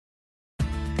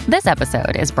This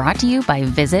episode is brought to you by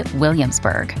Visit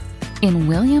Williamsburg. In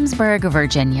Williamsburg,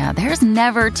 Virginia, there's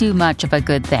never too much of a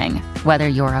good thing. Whether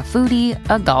you're a foodie,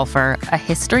 a golfer, a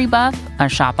history buff, a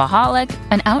shopaholic,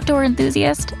 an outdoor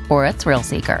enthusiast, or a thrill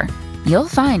seeker, you'll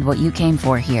find what you came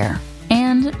for here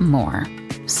and more.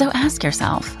 So ask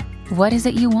yourself, what is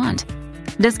it you want?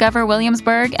 Discover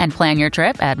Williamsburg and plan your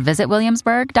trip at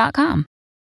visitwilliamsburg.com.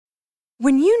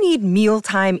 When you need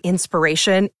mealtime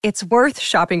inspiration, it's worth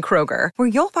shopping Kroger, where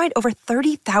you'll find over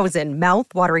 30,000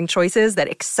 mouth-watering choices that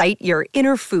excite your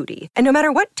inner foodie. And no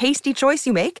matter what tasty choice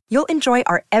you make, you'll enjoy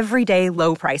our everyday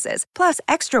low prices, plus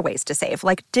extra ways to save,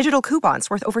 like digital coupons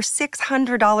worth over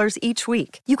 $600 each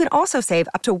week. You can also save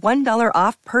up to $1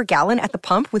 off per gallon at the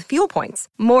pump with fuel points.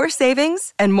 More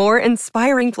savings and more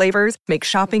inspiring flavors make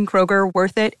shopping Kroger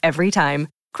worth it every time.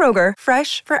 Kroger,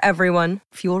 fresh for everyone.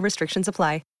 Fuel restrictions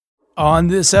apply. On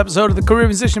this episode of the Career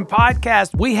Musician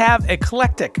Podcast, we have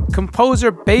eclectic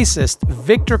composer-bassist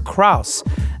Viktor Krauss,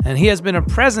 and he has been a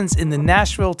presence in the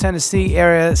Nashville, Tennessee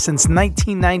area since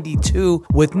 1992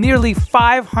 with nearly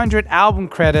 500 album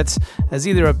credits as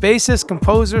either a bassist,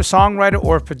 composer, songwriter,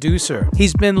 or producer.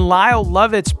 He's been Lyle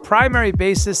Lovett's primary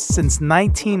bassist since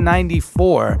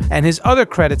 1994, and his other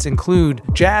credits include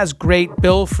jazz great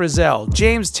Bill Frisell,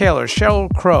 James Taylor,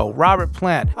 Sheryl Crow, Robert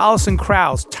Plant, Alison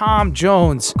Krauss, Tom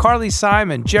Jones, Carly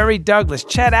Simon, Jerry Douglas,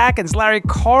 Chet Atkins, Larry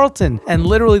Carlton, and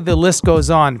literally the list goes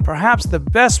on. Perhaps the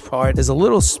best part is a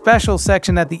little special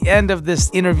section at the end of this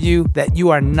interview that you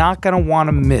are not going to want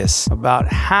to miss about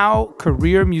how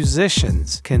career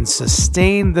musicians can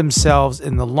sustain themselves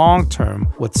in the long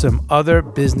term with some other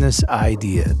business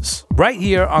ideas. Right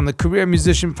here on the Career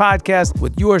Musician Podcast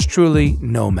with yours truly,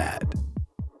 Nomad.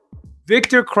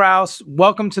 Viktor Krauss,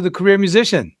 welcome to the Career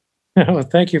Musician. Well,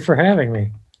 thank you for having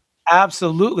me.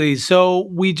 Absolutely. So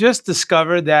we just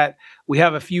discovered that we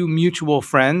have a few mutual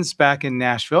friends back in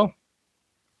Nashville.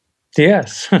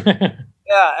 Yes.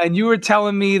 Yeah, and you were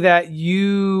telling me that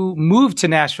you moved to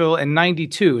Nashville in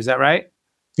 '92. Is that right?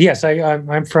 Yes,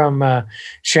 I'm from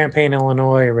Champaign,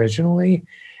 Illinois originally,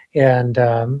 and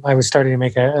I was starting to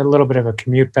make a little bit of a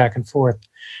commute back and forth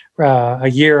a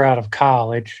year out of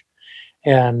college,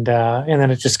 and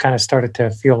then it just kind of started to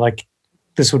feel like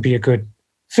this would be a good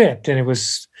fit, and it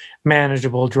was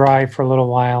manageable drive for a little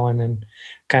while, and then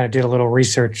kind of did a little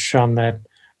research on that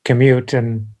commute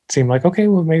and seemed like, okay,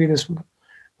 well, maybe this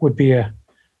would be a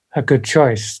good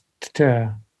choice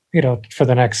to, for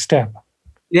the next step.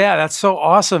 Yeah, that's so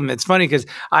awesome. It's funny because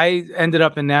I ended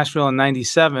up in Nashville in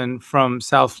 '97 from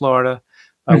South Florida,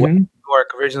 went to New York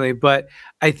originally, but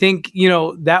I think,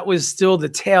 that was still the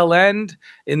tail end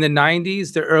in the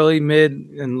 '90s, the early, mid,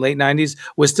 and late '90s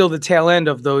was still the tail end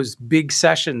of those big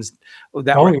sessions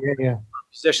that were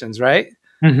musicians, right?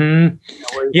 Mm-hmm.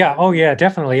 Yeah. Oh, yeah,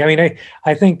 definitely. I mean,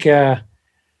 I think, it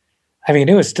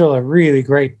was still a really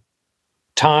great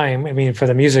time. I mean, for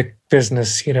the music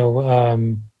business,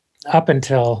 up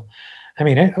until,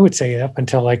 I would say up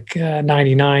until like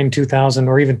 99, 2000,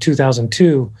 or even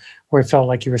 2002, where it felt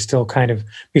like you were still kind of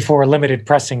before limited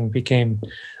pressing became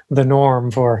the norm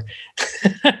for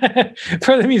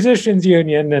for the musicians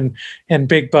union and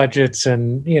big budgets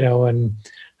and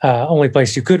only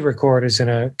place you could record is in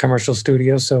a commercial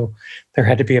studio, so there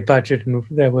had to be a budget and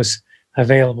that was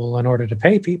available in order to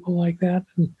pay people like that.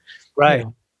 And, right.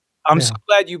 I'm so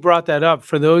glad you brought that up.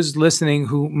 For those listening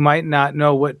who might not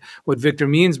know what Viktor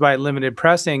means by limited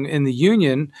pressing, in the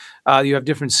union, you have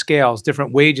different scales,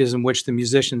 different wages in which the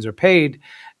musicians are paid.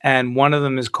 And one of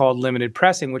them is called limited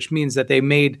pressing, which means that they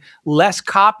made less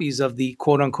copies of the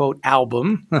quote unquote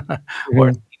album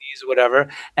or CDs or whatever.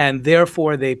 And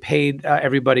therefore they paid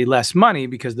everybody less money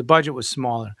because the budget was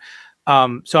smaller.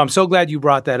 So I'm so glad you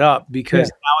brought that up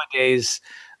because nowadays,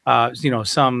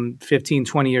 some 15,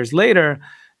 20 years later,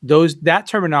 that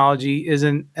terminology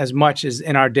isn't as much as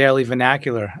in our daily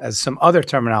vernacular as some other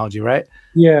terminology, right?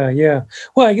 Yeah.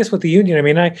 Well, I guess with the union,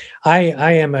 I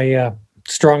am a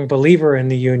strong believer in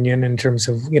the union in terms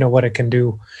of what it can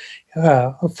do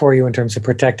for you in terms of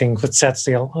protecting what sets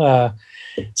the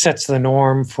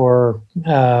norm for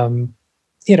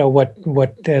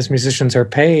what as musicians are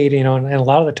paid, and a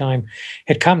lot of the time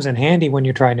it comes in handy when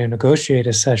you're trying to negotiate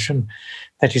a session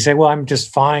that you say, well, I'm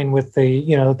just fine with the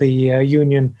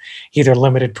union, either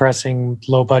limited pressing,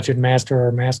 low budget master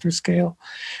or master scale,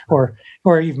 or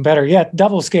even better yet,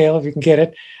 double scale if you can get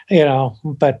it,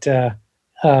 but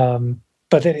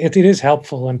it is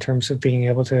helpful in terms of being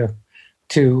able to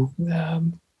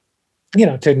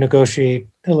negotiate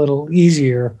a little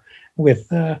easier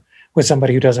with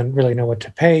somebody who doesn't really know what to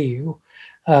pay you.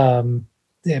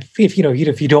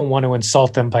 If you don't want to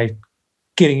insult them by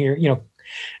getting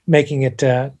making it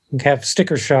have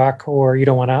sticker shock, or you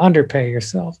don't want to underpay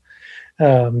yourself.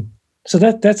 So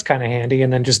that's kind of handy.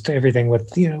 And then just everything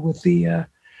with the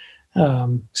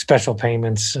special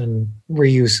payments and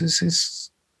reuses is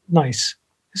nice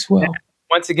as well.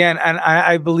 Once again, and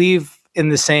I believe in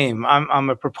the same. I'm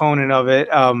a proponent of it.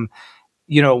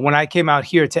 When I came out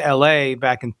here to LA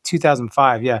back in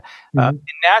 2005, in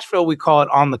Nashville we call it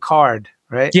on the card,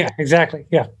 right? Yeah, exactly.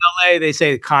 Yeah. In LA they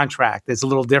say contract. It's a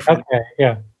little different. Okay.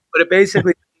 Yeah. But it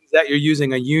basically means that you're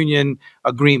using a union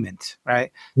agreement,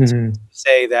 right? Mm-hmm. To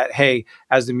say that, hey,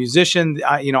 as the musician,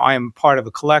 I am part of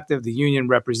a collective. The union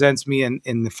represents me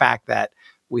in the fact that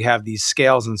we have these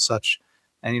scales and such.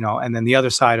 And, and then the other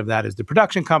side of that is the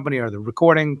production company or the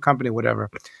recording company, whatever,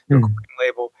 the recording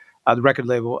label, the record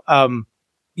label.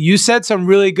 You said some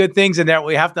really good things in there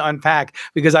we have to unpack,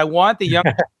 because I want the young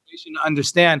generation to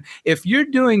understand, if you're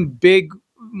doing big,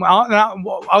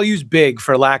 I'll use big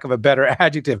for lack of a better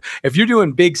adjective. If you're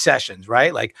doing big sessions,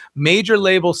 right? Like major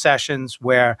label sessions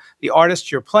where the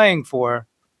artists you're playing for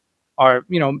are,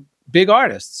 big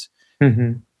artists,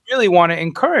 really want to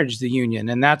encourage the union.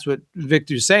 And that's what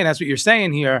Victor's saying. That's what you're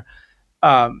saying here,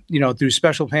 through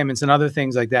special payments and other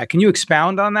things like that. Can you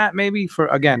expound on that maybe for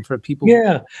people?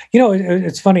 Yeah.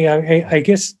 It's funny. I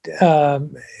guess,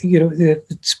 the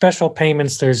special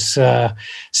payments, there's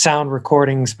sound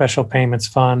recording special payments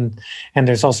fund, and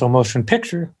there's also motion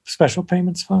picture special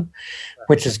payments fund,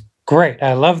 which is great.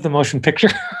 I love the motion picture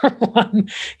one.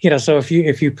 So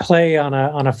if you play on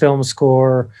a film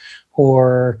score,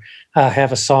 or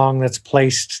have a song that's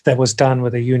placed that was done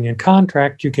with a union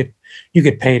contract, you get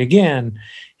paid again,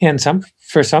 and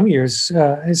for some years,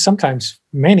 sometimes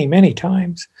many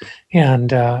times,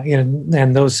 and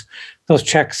and those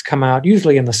checks come out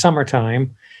usually in the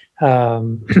summertime,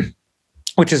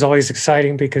 which is always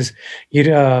exciting because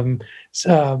back in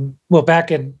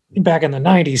the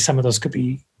 90s, some of those could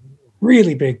be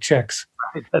really big checks.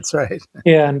 That's right.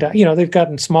 And, they've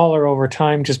gotten smaller over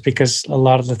time just because a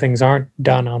lot of the things aren't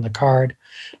done on the card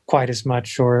quite as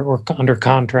much or under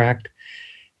contract.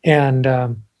 And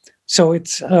so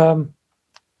it's, there's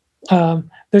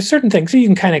certain things that you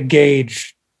can kind of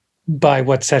gauge by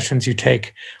what sessions you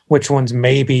take, which ones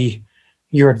may be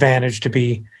your advantage to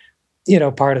be,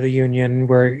 part of the union,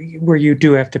 where you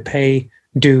do have to pay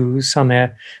dues on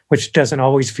that, which doesn't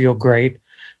always feel great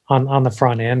on the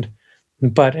front end.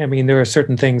 But I mean, there are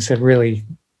certain things that really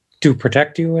do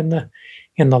protect you in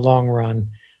the long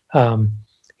run.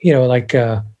 Like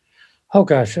I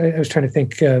was trying to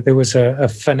think. There was a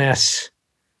Finesse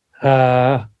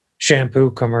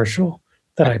shampoo commercial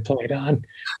that I played on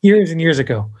years and years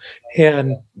ago,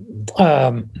 and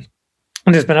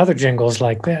there's been other jingles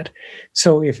like that.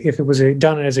 So if it was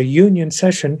done as a union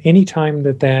session, anytime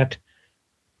that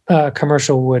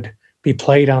commercial would be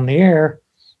played on the air,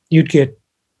 you'd get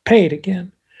paid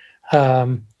again.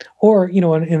 Or,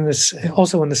 in this,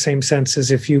 also in the same sense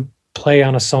as if you play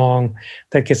on a song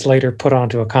that gets later put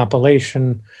onto a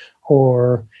compilation,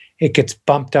 or it gets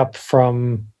bumped up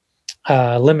from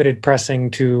limited pressing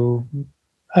to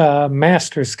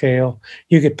master scale,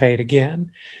 you get paid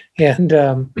again. And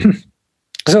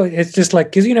so it's just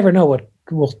like, because you never know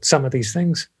some of these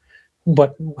things,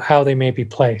 how they may be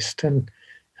placed. And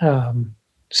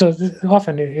so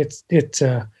often it's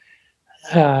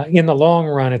in the long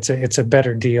run, it's a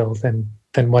better deal than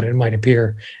what it might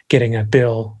appear, getting a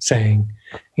bill saying,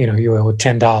 you owe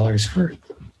 $10 for,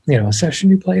 a session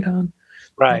you played on.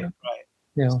 Right.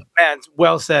 Man,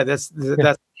 well said. That's the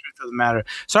truth of the matter.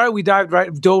 Sorry, we dove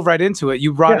right into it.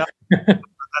 You brought up,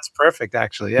 that's perfect,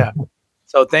 actually. Yeah.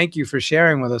 So thank you for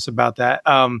sharing with us about that.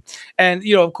 And,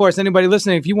 of course, anybody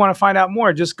listening, if you want to find out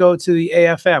more, just go to the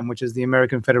AFM, which is the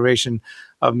American Federation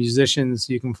of Musicians.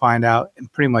 You can find out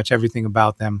pretty much everything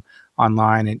about them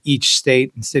online, and each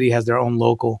state and city has their own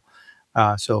local.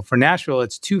 So for Nashville,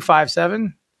 it's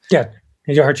 257. Yeah.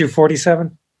 Aren't you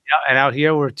 47? Yeah. And out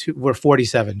here, we're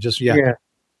 47.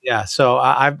 Yeah. So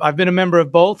I've been a member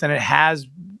of both, and it has,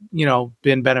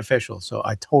 been beneficial. So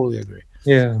I totally agree.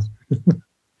 Yeah.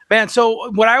 Man,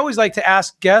 so what I always like to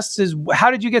ask guests is, how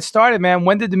did you get started, man?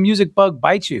 When did the music bug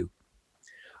bite you?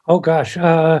 Oh, gosh.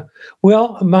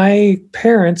 Well, my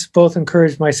parents both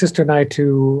encouraged my sister and I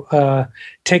to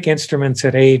take instruments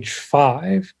at age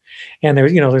 5. And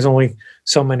there's only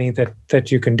so many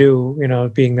that you can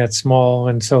do, being that small.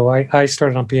 And so I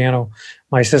started on piano,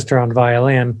 my sister on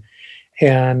violin.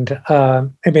 And I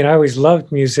always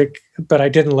loved music, but I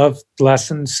didn't love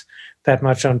lessons that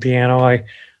much on piano. I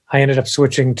ended up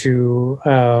switching to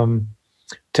I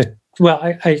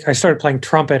started playing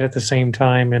trumpet at the same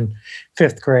time in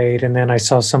 5th grade, and then I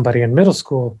saw somebody in middle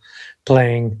school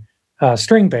playing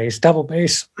string bass, double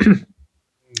bass,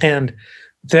 And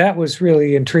that was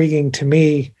really intriguing to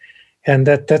me. And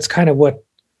that's kind of what,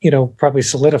 probably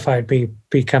solidified me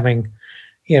becoming,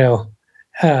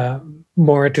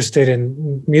 more interested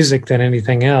in music than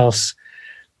anything else.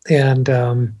 And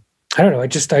I don't know, I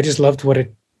just loved what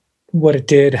it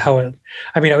did, how it,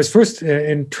 I was first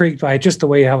intrigued by just the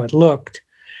way how it looked.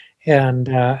 And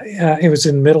it was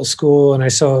in middle school, and I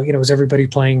saw, it was everybody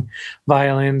playing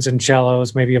violins and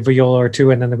cellos, maybe a viola or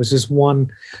two, and then there was this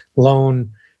one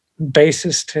lone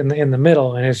bassist in the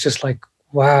middle, and it's just like,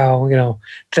 wow,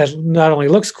 that not only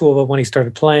looks cool, but when he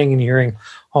started playing and hearing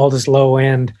all this low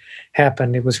end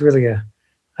happen, it was really a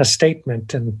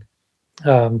statement. And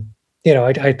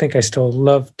I think I still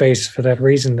love bass for that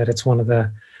reason, that it's one of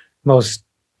the most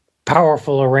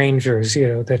powerful arrangers,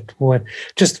 that when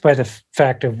just by the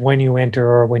fact of when you enter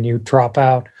or when you drop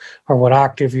out or what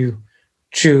octave you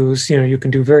choose, you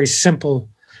can do very simple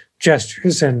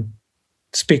gestures and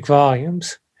speak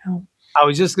volumes. I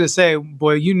was just going to say,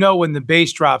 boy, when the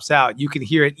bass drops out, you can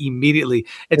hear it immediately.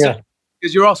 It's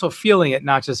because you're also feeling it,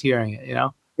 not just hearing it,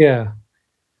 Yeah.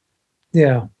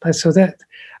 Yeah. So that,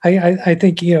 I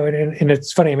think, and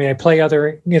it's funny. I play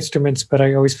other instruments, but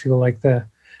I always feel like the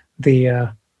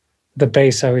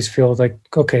bass, I always feel like,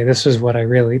 okay, this is what I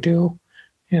really do,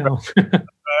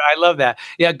 I love that.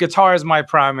 Yeah, guitar is my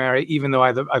primary, even though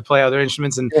I play other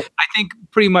instruments, and I think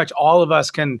pretty much all of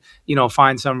us can,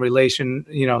 find some relation,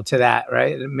 to that,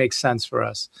 right? It makes sense for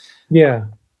us. Yeah.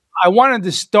 I wanted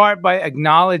to start by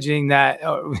acknowledging that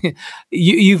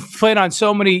you've played on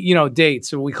so many,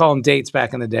 dates, or we call them dates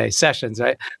back in the day, sessions,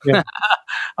 right? Yeah.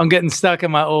 I'm getting stuck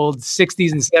in my old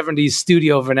 60s and 70s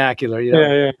studio vernacular,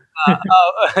 Yeah.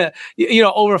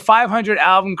 Over 500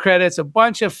 album credits, a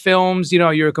bunch of films.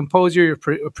 You're a composer, you're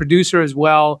a producer as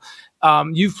well.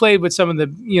 You've played with some of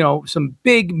the, some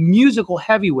big musical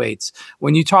heavyweights.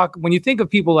 When you think of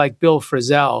people like Bill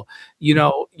Frisell,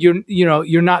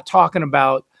 you're not talking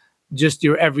about just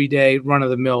your everyday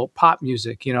run-of-the-mill pop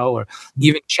music, or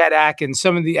even Chet Atkins,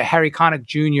 some of the Harry Connick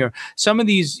Jr., some of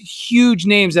these huge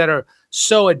names that are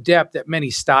so adept at many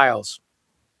styles.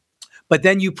 But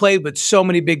then you played with so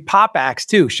many big pop acts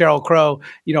too, Sheryl Crow,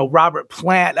 Robert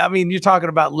Plant. You're talking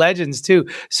about legends too.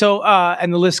 So,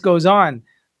 and the list goes on.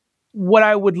 What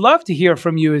I would love to hear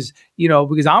from you is,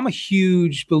 because I'm a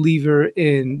huge believer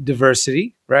in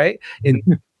diversity, right? In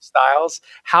styles.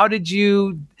 How did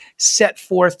you set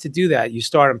forth to do that? You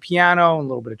start on piano and a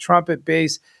little bit of trumpet,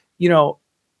 bass. I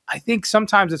think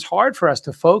sometimes it's hard for us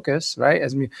to focus, right?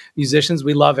 As musicians,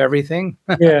 we love everything.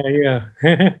 Yeah.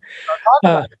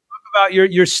 Talk about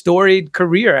your storied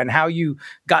career and how you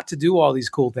got to do all these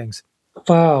cool things.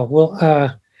 Wow. Well,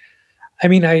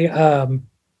 it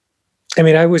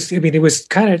was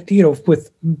kind of,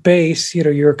 with bass,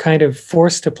 you're kind of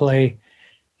forced to play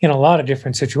in a lot of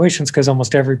different situations because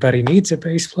almost everybody needs a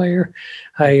bass player.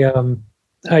 I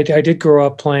did grow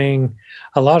up playing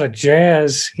a lot of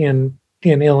jazz in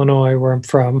Illinois, where I'm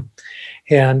from,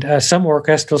 and some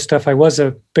orchestral stuff. I was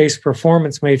a bass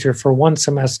performance major for one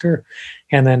semester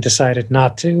and then decided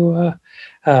not to.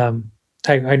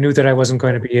 I knew that I wasn't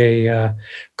going to be a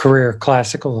career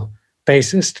classical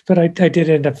bassist, but I did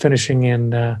end up finishing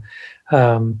in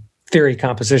theory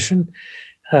composition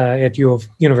at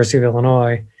University of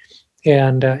Illinois.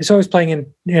 And so I was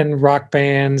playing in rock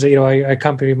bands. I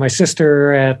accompanied my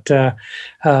sister at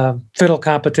fiddle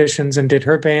competitions and did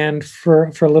her band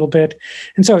for a little bit.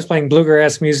 And so I was playing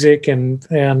bluegrass music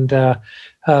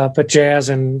but jazz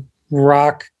and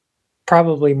rock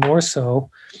probably more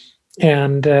so.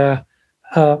 And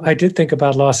I did think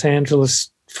about Los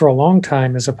Angeles for a long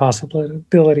time as a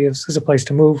possibility as a place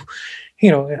to move.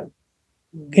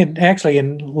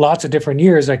 In lots of different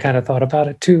years, I kind of thought about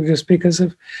it too, just because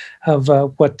of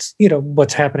what's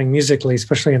happening musically,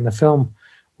 especially in the film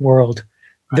world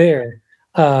there.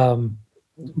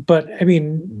 But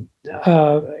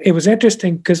it was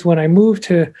interesting because when I moved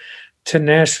to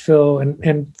Nashville,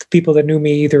 and people that knew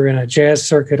me either in a jazz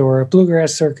circuit or a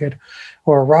bluegrass circuit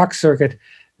or a rock circuit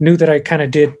knew that I kind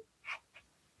of did,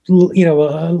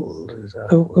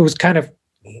 it was kind of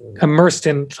immersed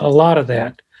in a lot of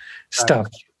that stuff.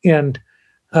 And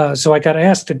so I got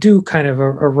asked to do kind of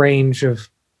a range of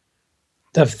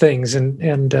things,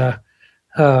 and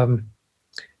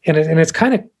it's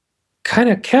kind of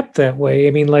kept that way.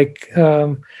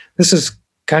 This is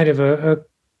kind of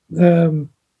an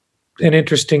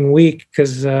interesting week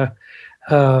because I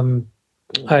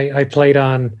played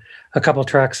on a couple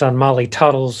tracks on Molly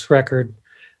Tuttle's record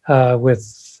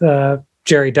with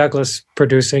Jerry Douglas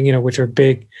producing, which are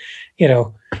big,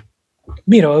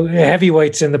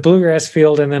 heavyweights in the bluegrass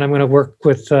field. And then I'm going to work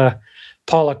with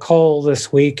Paula Cole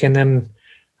this week. And then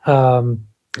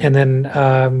and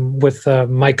then with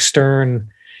Mike Stern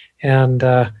and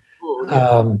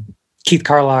Keith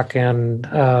Carlock and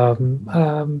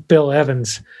Bill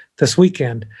Evans this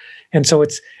weekend, and so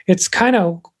it's kind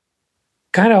of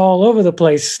all over the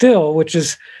place still, which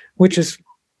is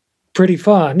pretty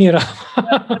fun, you know.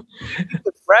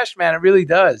 It's fresh, man. It really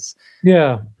does.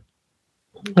 Yeah.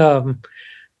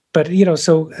 But you know,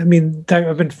 so I mean,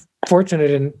 I've been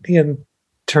fortunate in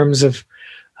terms of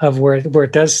where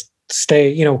it does stay.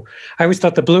 You know, I always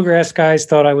thought the bluegrass guys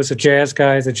thought I was a jazz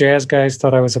guy. The jazz guys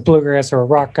thought I was a bluegrass or a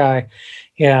rock guy.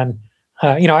 And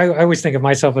you know, I always think of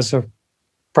myself as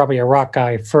probably a rock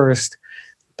guy first.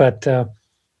 But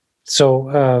so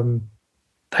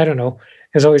I don't know.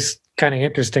 It's always kind of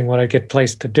interesting what I get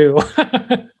placed to do.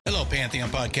 Hello, Pantheon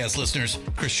podcast listeners.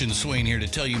 Christian Swain here to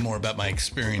tell you more about my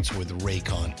experience with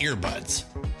Raycon earbuds.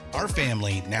 Our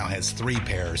family now has 3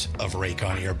 pairs of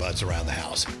Raycon earbuds around the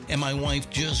house, and my wife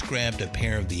just grabbed a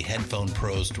pair of the Headphone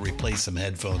Pros to replace some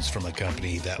headphones from a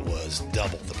company that was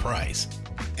double the price.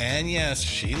 And yes,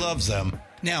 she loves them.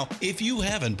 Now, if you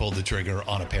haven't pulled the trigger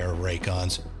on a pair of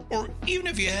Raycons, or even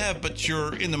if you have, but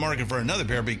you're in the market for another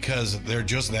pair because they're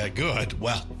just that good,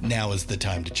 well, now is the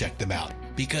time to check them out,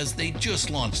 because they just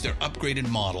launched their upgraded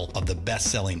model of the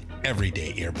best-selling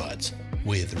everyday earbuds.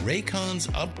 With Raycon's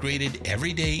upgraded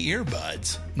everyday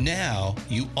earbuds, now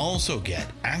you also get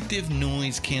active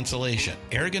noise cancellation,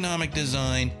 ergonomic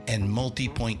design, and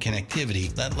multi-point connectivity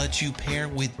that lets you pair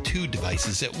with 2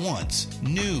 devices at once.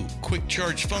 New quick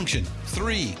charge function,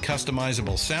 3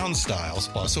 customizable sound styles,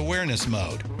 plus awareness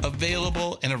mode.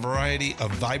 Available in a variety of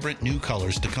vibrant new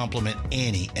colors to complement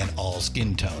any and all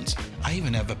skin tones. I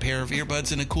even have a pair of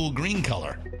earbuds in a cool green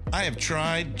color. I have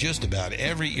tried just about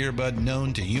every earbud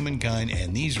known to humankind,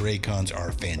 and these Raycons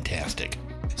are fantastic.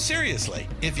 Seriously,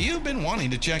 if you've been wanting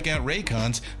to check out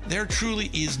Raycons, there truly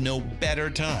is no better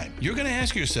time. You're going to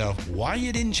ask yourself why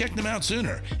you didn't check them out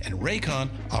sooner, and Raycon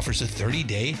offers a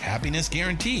 30-day happiness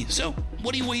guarantee. So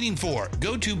what are you waiting for?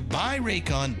 Go to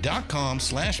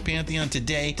buyraycon.com/Pantheon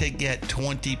today to get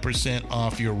 20%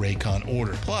 off your Raycon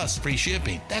order, plus free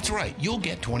shipping. That's right, you'll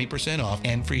get 20% off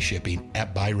and free shipping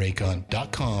at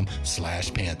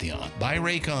buyraycon.com/Pantheon.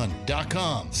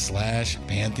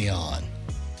 buyraycon.com/Pantheon.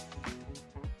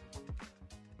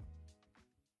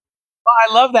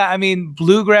 I love that. I mean,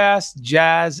 bluegrass,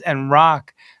 jazz, and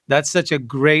rock. That's such a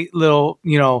great little,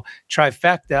 you know,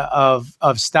 trifecta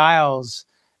of styles.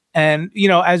 And, you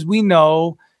know, as we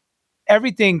know,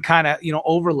 everything kind of, you know,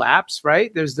 overlaps,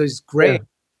 right? There's great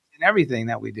in everything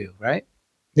that we do, right?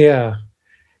 Yeah.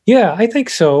 Yeah, I think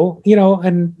so. You know,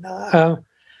 and I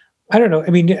don't know.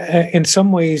 I mean, in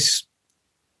some ways,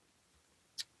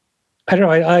 I don't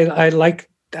know.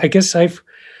 I guess I've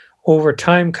over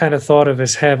time kind of thought of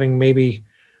as having maybe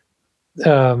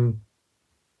a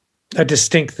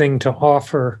distinct thing to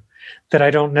offer that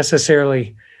I don't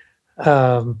necessarily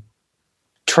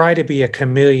try to be a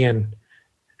chameleon.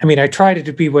 I mean, I try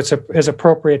to be what's as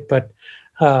appropriate, but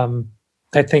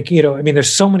I think, you know, I mean,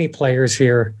 there's so many players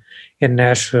here in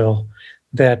Nashville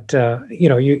that, you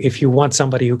know, if you want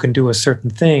somebody who can do a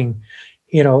certain thing,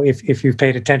 you know, if you've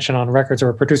paid attention on records or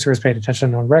a producer has paid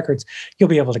attention on records, you'll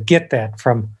be able to get that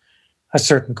from a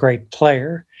certain great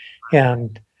player.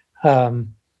 And I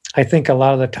think a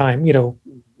lot of the time, you know,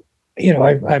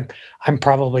 I'm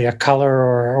probably a color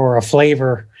or a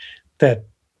flavor that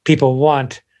people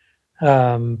want,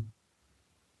 you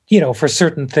know, for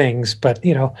certain things. But,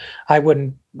 you know,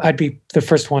 I'd be the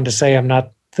first one to say I'm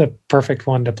not the perfect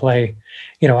one to play.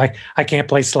 You know, I can't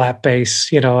play slap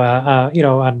bass, you know,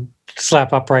 on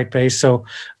slap upright bass. So of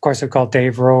course I call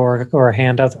Dave Rowe or a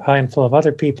handful of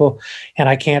other people, and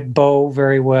I can't bow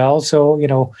very well. So, you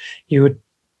know, you would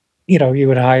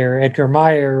hire Edgar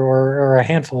Meyer or a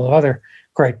handful of other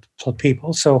great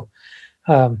people. So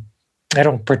I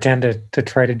don't pretend to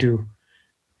try to do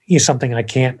something I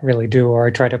can't really do, or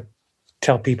I try to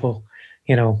tell people,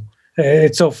 you know,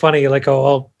 it's so funny. Like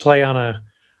I'll play on a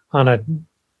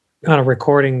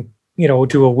recording, you know,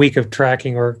 do a week of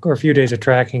tracking or a few days of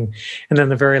tracking, and then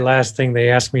the very last thing they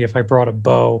ask me if I brought a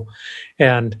bow,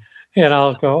 and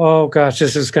I'll go, oh gosh,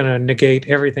 this is going to negate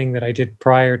everything that I did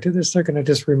prior to this. They're going to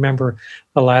just remember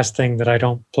the last thing, that I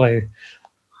don't play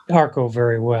arco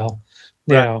very well.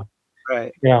 You know.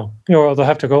 Right. Yeah. Or they'll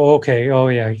have to go, okay, oh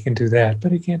yeah, you can do that,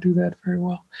 but he can't do that very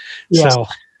well. Yeah. So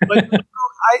but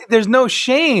there's no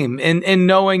shame in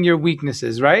knowing your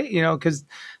weaknesses, right? You know, because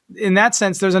in that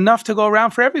sense, there's enough to go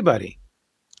around for everybody.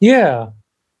 Yeah.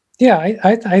 Yeah,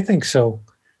 I think so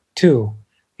too.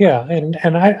 Yeah.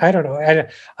 And I don't know.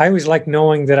 I always like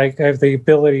knowing that I have the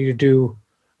ability to do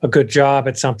a good job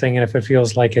at something, and if it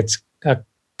feels like it's a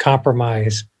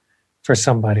compromise, for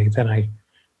somebody, then I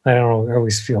don't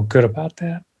always feel good about that.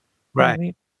 You know what I Right.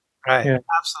 mean? Right. Yeah.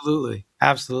 Absolutely.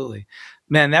 Absolutely.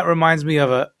 Man, that reminds me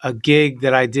of a gig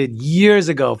that I did years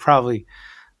ago, probably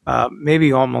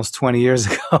maybe almost 20 years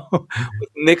ago, with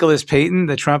Nicholas Payton,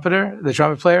 the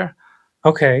trumpet player.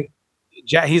 Okay.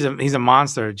 He's a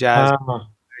monster, jazz. Uh,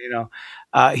 You know,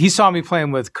 he saw me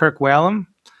playing with Kirk Whalum,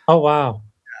 oh wow.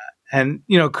 and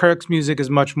Kirk's music is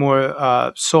much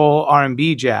more soul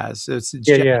R&B jazz. It's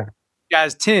Yeah, jazz, yeah.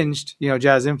 jazz tinged,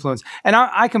 jazz influence. And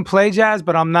I can play jazz,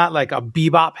 but I'm not like a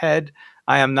bebop head.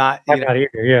 I am not, I'm not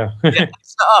either. Yeah. Yeah,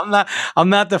 so I'm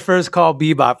not the first call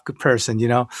bebop person,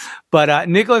 But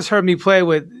Nicholas heard me play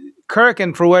with Kirk,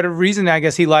 and for whatever reason, I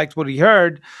guess he liked what he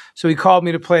heard, so he called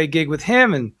me to play a gig with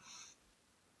him, and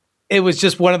it was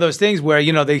just one of those things where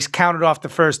they counted off the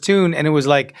first tune, and it was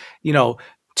like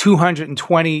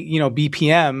 220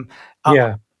 BPM.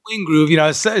 Yeah. Swing groove,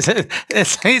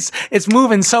 it's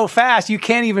moving so fast you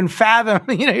can't even fathom.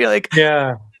 You're like,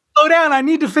 Yeah. slow down, I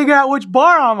need to figure out which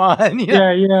bar I'm on.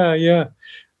 Yeah. Yeah. Yeah.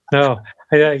 No.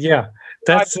 Yeah.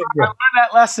 That's I learned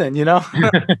that lesson.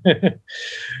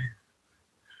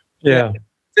 yeah.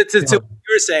 To what you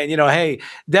were saying, hey,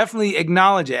 definitely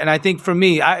acknowledge it. And I think for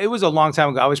me, it was a long time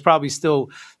ago. I was probably still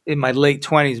in my late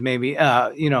 20s, maybe.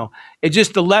 It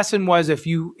just, the lesson was, if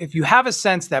you have a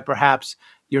sense that perhaps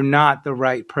you're not the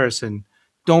right person,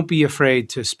 don't be afraid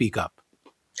to speak up.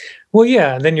 Well,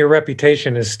 yeah. Then your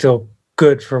reputation is still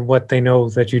good for what they know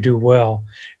that you do well,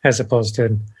 as opposed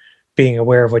to being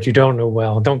aware of what you don't know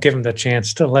well. Don't give them the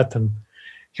chance to let them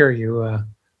hear you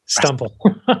stumble.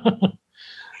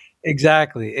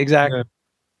 Exactly. Yeah.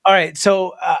 All right.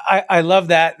 So I love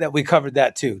that we covered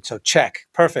that too. So check.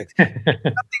 Perfect. Something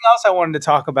else I wanted to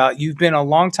talk about. You've been a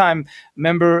longtime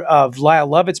member of Lyle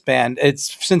Lovett's band.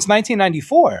 It's since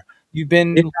 1994. You've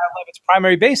been Yeah. Lyle Lovett's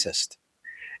primary bassist.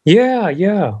 Yeah,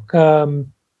 yeah.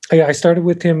 I started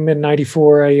with him in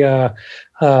 '94.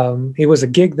 It was a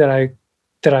gig that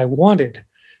I wanted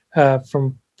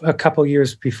from a couple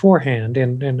years beforehand,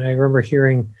 and I remember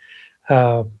hearing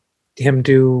him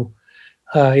do.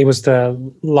 It was the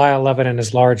Lyle Lovett and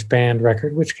His Large Band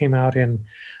record, which came out in,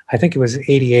 I think it was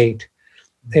 '88,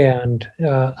 and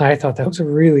I thought that was a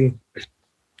really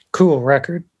cool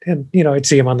record. And I'd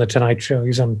see him on the Tonight Show.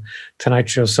 He's on Tonight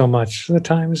Show so much at the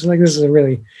time. It was like, this is a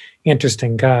really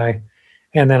interesting guy.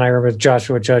 And then I remember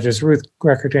Joshua Judge's Ruth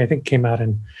record, I think came out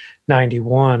in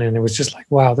 '91, and it was just like,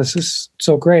 wow, this is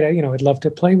so great. I'd love to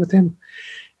play with him.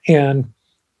 And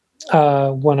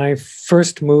when I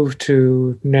first moved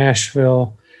to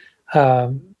Nashville,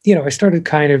 I started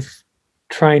kind of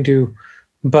trying to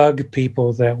bug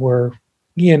people that were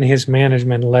in his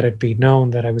management and let it be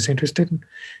known that I was interested in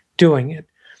doing it.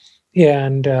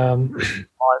 And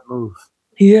Smart move.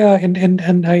 yeah,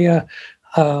 and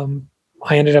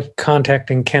I ended up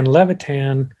contacting Ken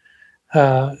Levitan,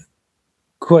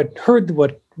 who had heard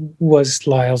what was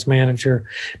Lyle's manager,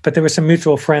 but there were some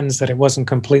mutual friends that it wasn't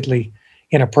completely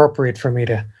inappropriate for me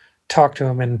to talk to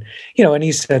him. And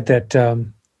he said that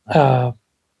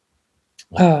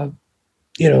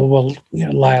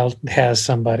Lyle has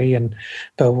somebody,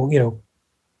 but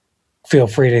feel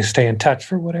free to stay in touch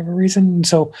for whatever reason. And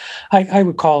so I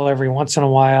would call every once in a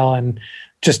while and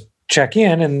just check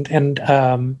in. And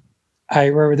I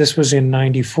remember this was in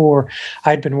 '94.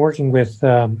 I'd been working with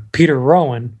Peter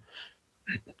Rowan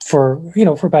for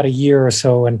about a year or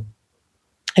so,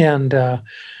 and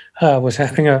was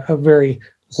having a very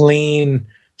lean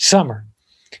summer.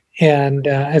 And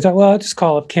I thought, well, I'll just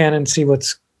call up Ken and see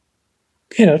what's,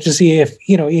 to see if,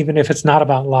 even if it's not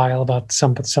about Lyle, about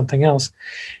something else.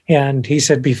 And he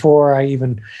said, before I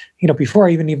even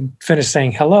finished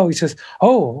saying hello, he says,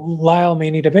 oh, Lyle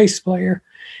may need a bass player.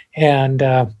 And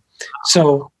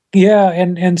so, yeah.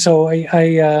 And so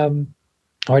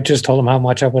I just told him how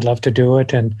much I would love to do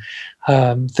it. And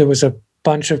there was a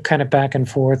bunch of kind of back and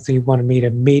forth. He wanted me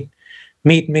to meet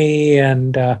me.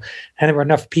 And there were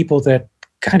enough people that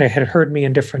kind of had heard me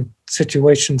in different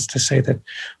situations to say that,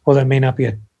 well, that may not be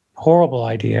a horrible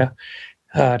idea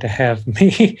to have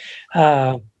me.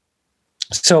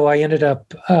 So I ended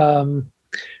up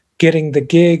getting the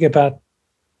gig about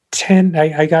 10.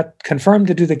 I got confirmed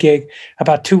to do the gig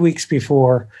about 2 weeks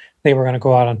before they were going to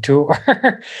go out on tour.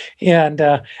 And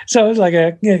so it was like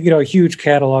a huge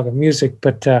catalog of music,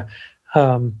 but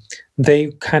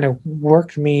they kind of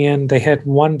worked me in. They had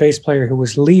one bass player who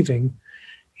was leaving,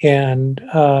 and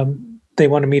they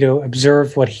wanted me to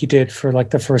observe what he did for like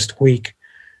the first week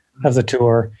of the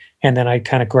tour, and then I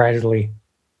kind of gradually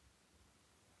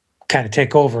kind of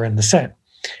take over in the set.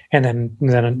 And then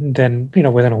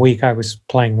within a week I was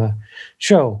playing the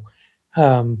show.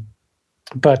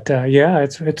 but yeah,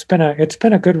 it's been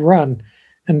a good run,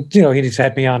 and he's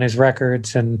had me on his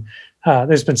records, and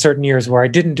there's been certain years where I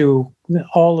didn't do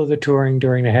all of the touring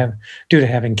due to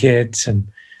having kids, and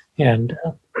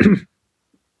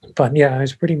but yeah,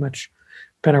 it's pretty much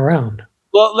been around.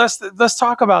 Well, let's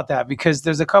talk about that, because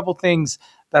there's a couple things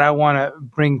that I want to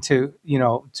bring to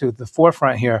the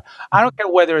forefront here. I don't care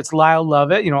whether it's Lyle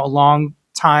Lovett, a long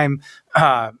time,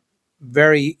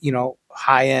 very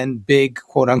high end, big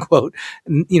quote unquote,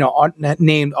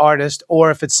 named artist,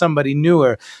 or if it's somebody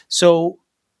newer. So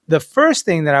the first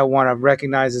thing that I want to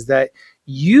recognize is that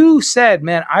you said,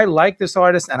 "Man, I like this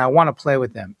artist and I want to play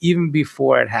with them," even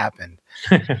before it happened.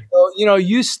 So,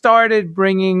 you started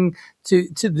bringing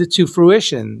to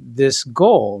fruition this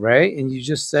goal, right? And you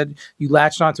just said you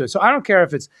latched onto it. So I don't care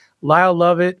if it's Lyle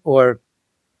Lovett or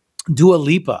Dua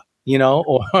Lipa,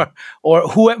 or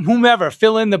whomever,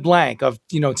 fill in the blank of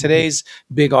today's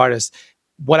big artists.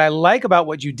 What I like about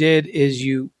what you did is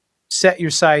you set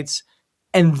your sights,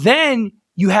 and then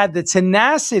you had the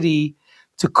tenacity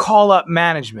to call up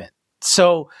management.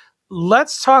 So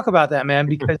let's talk about that, man,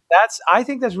 because I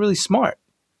think that's really smart.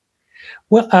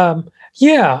 Well,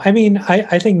 yeah, I mean,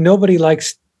 I think nobody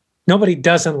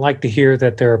doesn't like to hear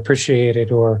that they're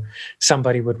appreciated or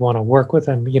somebody would want to work with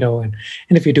them, and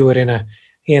if you do it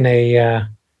in a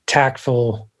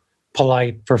tactful,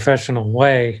 polite, professional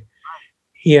way,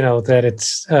 that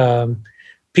it's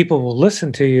people will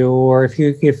listen to you, or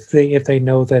if they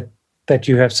know that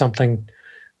you have something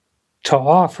to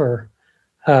offer,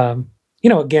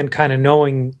 again, kind of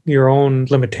knowing your own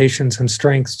limitations and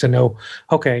strengths to know,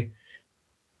 okay,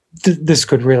 this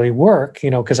could really work,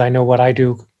 because I know what I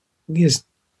do is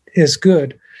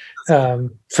good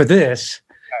for this.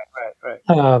 Right.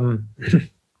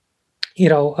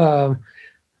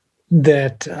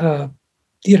 That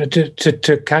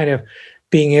to kind of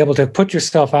being able to put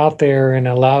yourself out there and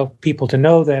allow people to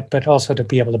know that, but also to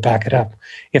be able to back it up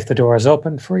if the door is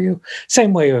open for you.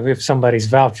 Same way if somebody's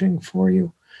vouching for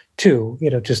you too,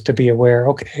 just to be aware,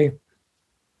 okay,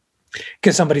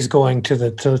 because somebody's going to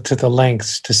the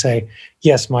lengths to say,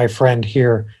 yes, my friend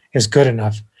here is good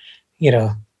enough,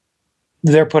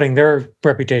 they're putting their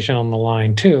reputation on the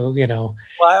line too, Well,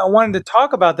 I wanted to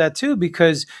talk about that too,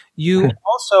 because you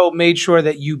also made sure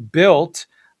that you built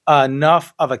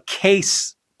enough of a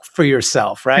case for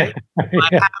yourself, right? By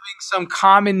having some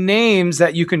common names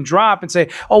that you can drop and say,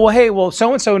 oh, well, hey, well,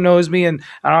 so-and-so knows me, and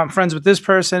I'm friends with this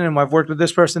person, and I've worked with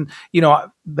this person,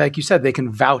 like you said, they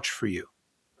can vouch for you,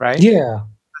 right? Yeah.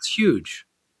 That's huge.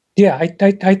 Yeah,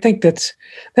 I think that's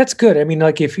good. I mean,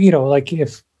 like if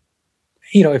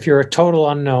you're a total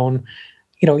unknown,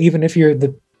 even if you're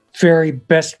the very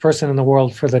best person in the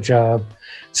world for the job,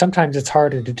 sometimes it's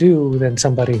harder to do than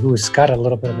somebody who's got a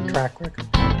little bit of a track record.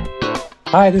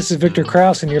 Hi, this is Viktor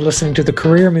Krauss, and you're listening to The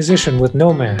Career Musician with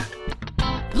Nomad.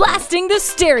 Blasting the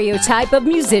stereotype of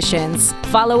musicians.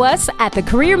 Follow us at The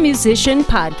Career Musician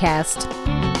Podcast.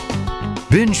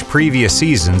 Binge previous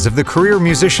seasons of the Career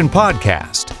Musician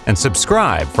Podcast and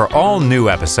subscribe for all new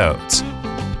episodes.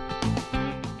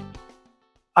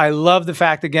 I love the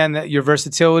fact, again, that your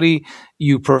versatility,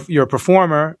 you're a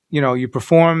performer, you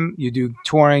perform, you do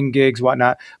touring gigs,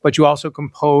 whatnot, but you also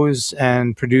compose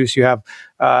and produce. You have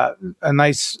a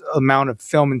nice amount of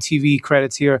film and TV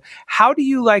credits here. How do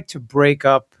you like to break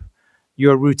up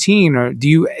your routine, or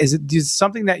is it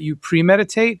something that you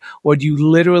premeditate, or do you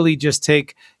literally just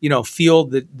take, feel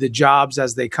the jobs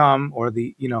as they come, or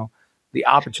the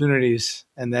opportunities,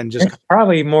 and then just... It's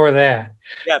probably more of that,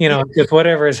 just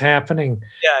whatever is happening.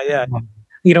 Yeah.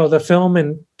 The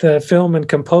film and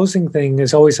composing thing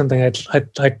is always something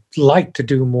I'd like to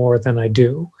do more than I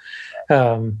do,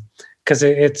 because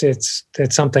it's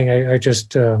something I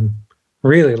just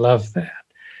really love that.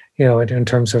 In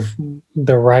terms of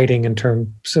the writing, in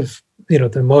terms of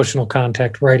the emotional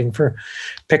contact, writing for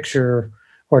picture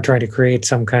or trying to create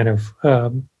some kind of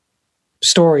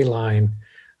storyline.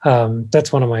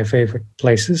 That's one of my favorite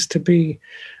places to be.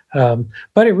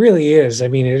 But it really is. I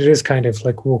mean, it is kind of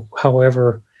like,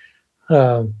 however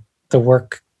the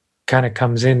work kind of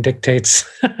comes in dictates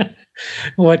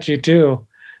what you do.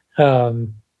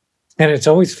 And it's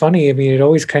always funny. I mean, it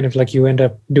always kind of like you end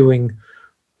up doing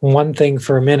one thing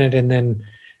for a minute, and then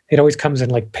it always comes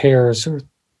in like pairs or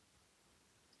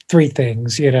three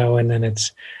things, and then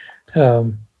it's, I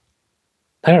don't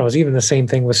know, it's even the same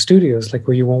thing with studios, like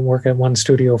where you won't work at one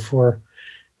studio for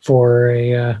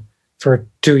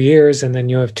 2 years, and then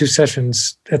you have two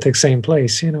sessions at the same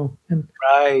place, And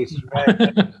Right.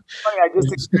 Funny, I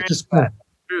just experienced that.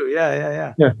 True.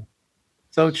 Yeah.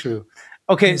 So true.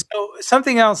 Okay, so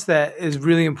something else that is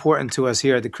really important to us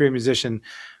here at the Career Musician,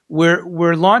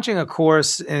 we're launching a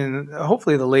course in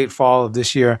hopefully the late fall of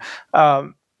this year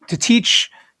to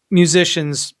teach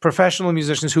musicians, professional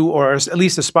musicians who are at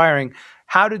least aspiring,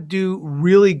 how to do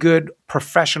really good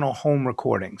professional home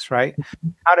recordings, right?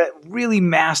 How to really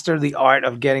master the art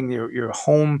of getting your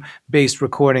home-based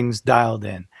recordings dialed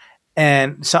in.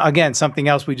 And so again, something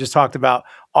else we just talked about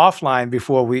offline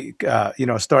before we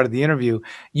started the interview.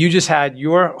 You just had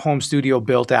your home studio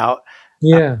built out.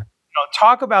 Yeah.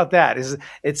 Talk about that.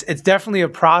 It's definitely a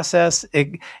process.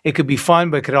 It could be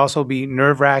fun, but it could also be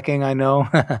nerve-wracking, I know.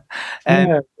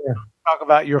 And Yeah. talk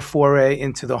about your foray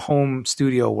into the home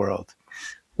studio world.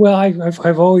 Well,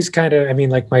 I've always kind of, I mean,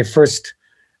 like my first,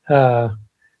 back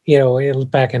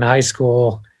in high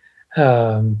school, I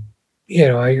had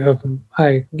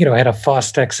a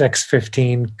Fostex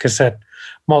X15 cassette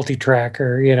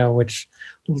multi-tracker, which,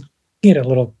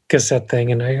 little cassette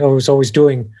thing. And I was always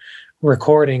doing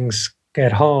recordings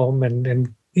at home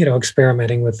and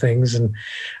experimenting with things. And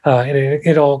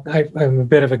I'm a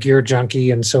bit of a gear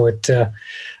junkie. And so it's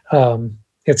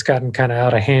gotten kind of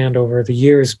out of hand over the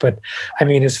years. But I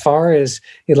mean, as far as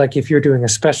like, if you're doing a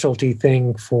specialty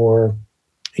thing for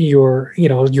your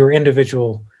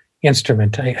individual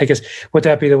instrument, I guess, would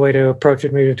that be the way to approach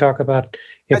it? Maybe to talk about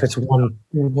if it's one,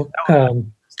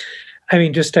 I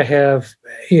mean, just to have,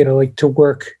 like to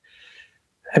work.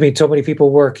 I mean, so many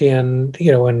people work in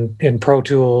Pro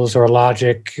Tools or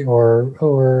Logic or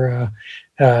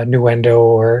Nuendo,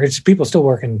 or it's people still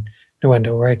work in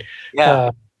Nuendo, right?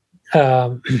 Yeah.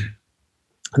 To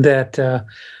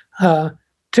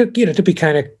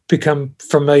become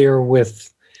familiar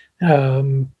with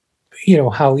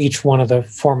how each one of the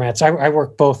formats. I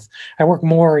work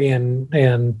more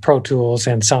in Pro Tools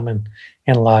and some in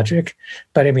Logic,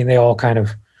 but I mean they all kind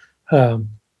of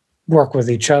work with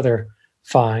each other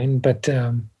fine. But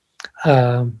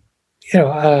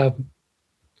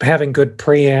having good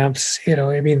preamps,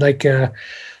 I mean, like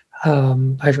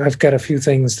I've got a few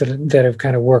things that have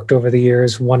kind of worked over the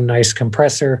years. One nice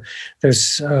compressor.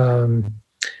 There's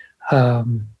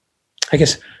I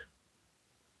guess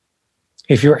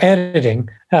if you're editing,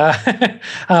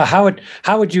 how would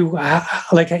you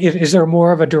like? Is there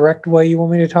more of a direct way you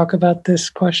want me to talk about this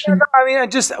question? I mean,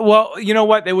 you know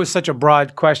what? It was such a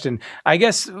broad question. I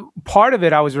guess part of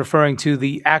it I was referring to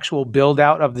the actual build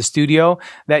out of the studio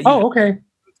that. Okay.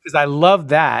 Because I love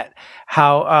that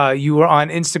how you were on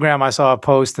Instagram. I saw a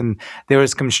post and there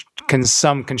was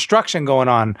some construction going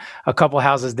on a couple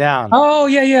houses down. Oh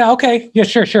yeah. Okay. Yeah.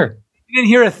 Sure. You didn't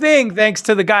hear a thing thanks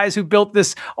to the guys who built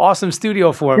this awesome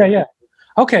studio for me. Yeah.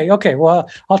 Okay. Well,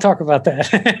 I'll talk about that.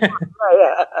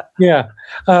 Yeah.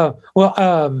 I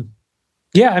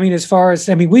mean, as far as,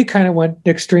 we kind of went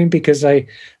extreme because we'd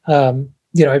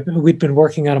been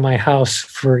working out of my house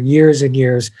for years and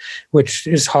years, which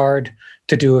is hard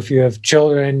to do if you have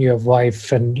children, you have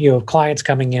wife, and you have clients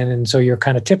coming in. And so you're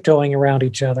kind of tiptoeing around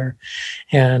each other.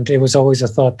 And it was always a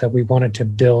thought that we wanted to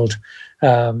build,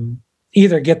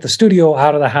 either get the studio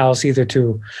out of the house, either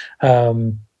to,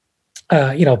 a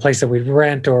place that we'd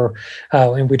rent,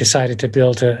 and we decided to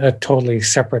build a totally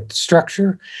separate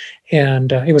structure.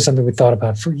 And it was something we thought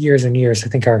about for years and years. I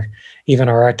think our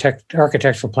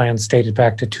architectural plans dated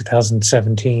back to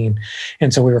 2017.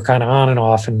 And so we were kind of on and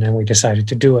off, and then we decided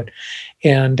to do it.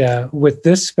 And with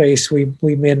this space, we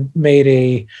made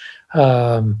a,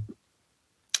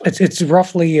 it's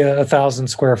roughly 1,000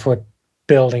 square foot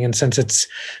building. And since it's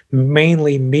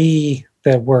mainly me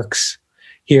that works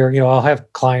here, I'll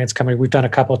have clients coming. We've done a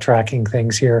couple tracking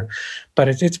things here, but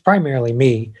it's primarily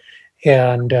me.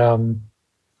 And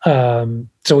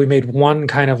so we made one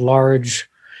kind of large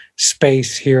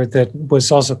space here that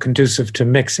was also conducive to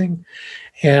mixing,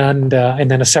 and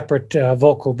then a separate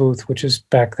vocal booth, which is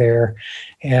back there,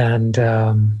 and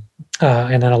then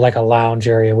a lounge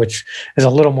area, which is a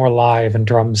little more live, and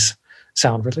drums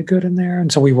sound really good in there.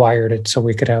 And so we wired it so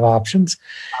we could have options.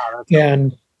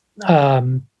 And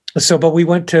but we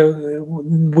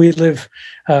live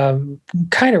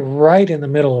kind of right in the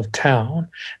middle of town,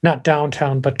 not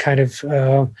downtown, but kind of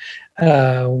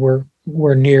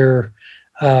we're near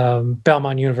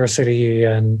Belmont University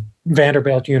and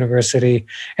Vanderbilt University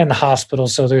and the hospital.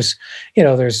 So there's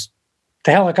the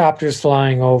helicopters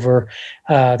flying over.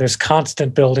 There's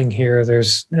constant building here.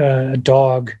 There's a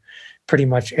dog pretty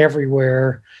much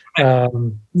everywhere.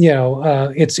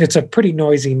 It's a pretty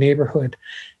noisy neighborhood.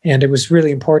 And it was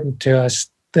really important to us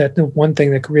that the one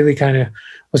thing that really kind of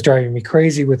was driving me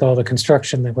crazy with all the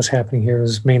construction that was happening here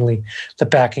was mainly the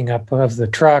backing up of the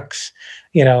trucks,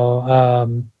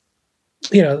 the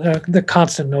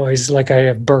constant noise. Like I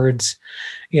have birds,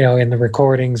 in the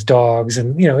recordings, dogs,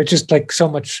 and it's just like so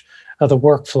much of the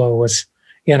workflow was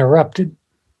interrupted.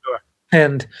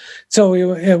 And so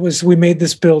we made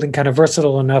this building kind of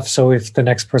versatile enough. So if the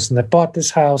next person that bought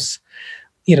this house,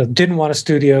 didn't want a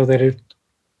studio, that it,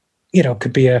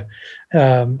 could be a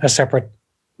separate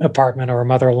apartment or a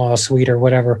mother-in-law suite or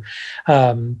whatever.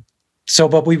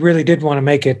 But we really did want to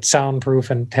make it soundproof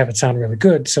and have it sound really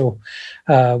good. So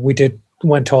we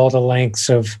went to all the lengths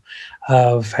of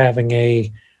having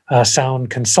a sound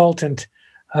consultant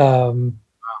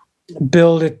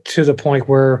build it to the point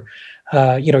where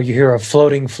you hear of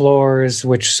floating floors,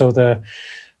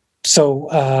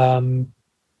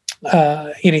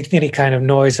 any kind of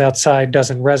noise outside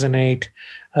doesn't resonate.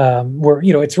 Where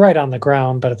it's right on the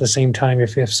ground, but at the same time,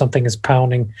 if something is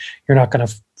pounding, you're not going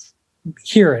to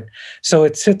hear it. So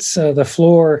it sits. The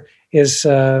floor is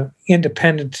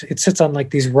independent. It sits on like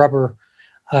these rubber,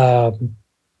 I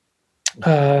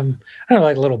don't know,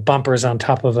 like little bumpers on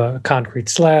top of a concrete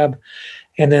slab,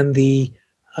 and then the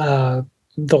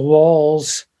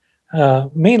walls,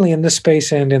 mainly in this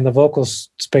space and in the vocal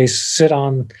space, sit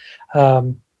on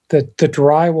the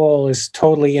drywall is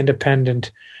totally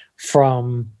independent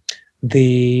from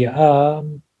the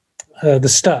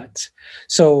studs.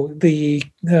 So the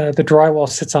drywall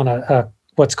sits on a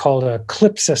what's called a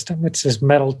clip system. It's this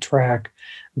metal track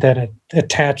that it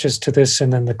attaches to this,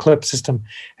 and then the clip system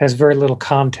has very little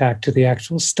contact to the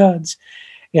actual studs.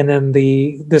 And then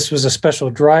this was a special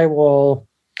drywall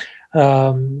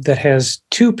that has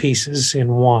two pieces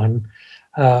in one,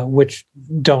 which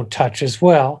don't touch as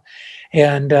well.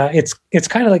 And it's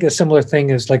kind of like a similar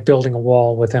thing as like building a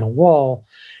wall within a wall.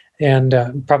 And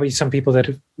probably some people that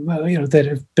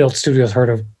have built studios heard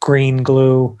of green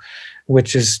glue,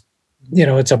 which is,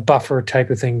 it's a buffer type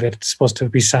of thing that's supposed to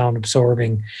be sound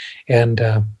absorbing and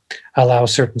allow a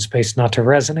certain space not to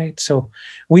resonate. So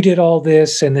we did all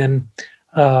this, and then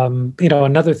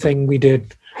another thing we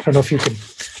did. I don't know if you could.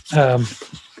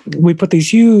 We put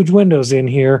these huge windows in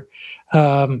here,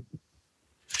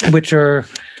 which are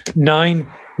 9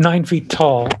 feet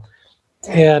tall,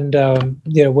 and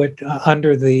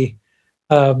under the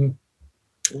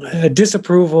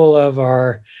disapproval of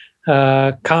our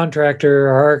contractor,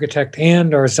 our architect,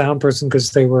 and our sound person,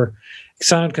 because they were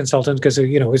sound consultants, because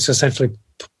it's essentially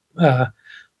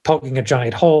poking a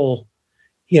giant hole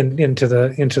into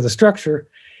the structure.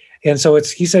 And so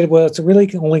he said, well, it's really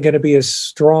only going to be as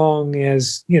strong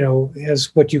as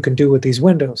what you can do with these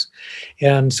windows.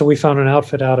 And so we found an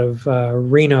outfit out of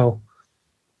Reno,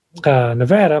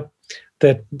 Nevada,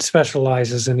 that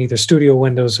specializes in either studio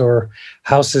windows or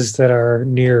houses that are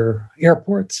near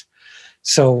airports.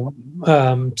 So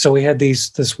we had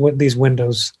these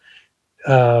windows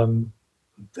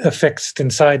affixed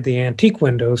inside the antique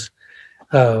windows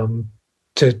to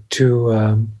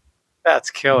That's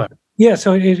killer. Yeah,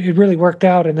 so it really worked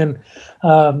out. And then,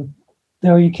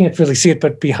 you can't really see it,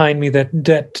 but behind me,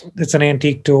 that it's an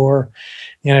antique door,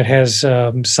 and it has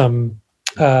some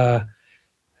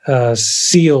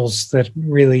seals that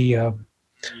really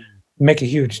make a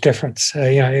huge difference.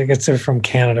 I guess they're from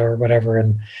Canada or whatever,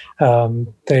 and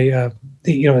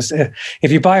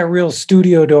if you buy a real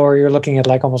studio door, you're looking at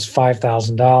like almost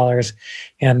 $5,000,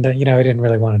 and I didn't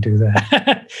really want to do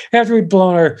that after we'd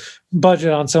blown our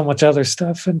budget on so much other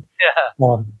stuff, and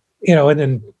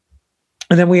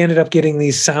and then we ended up getting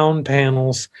these sound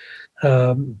panels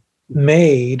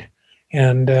made,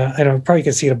 and I don't probably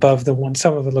can see it above the one.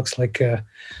 Some of it looks like a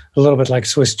little bit like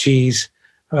Swiss cheese.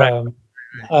 Right.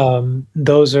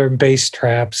 Those are bass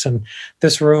traps, and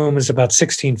this room is about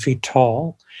 16 feet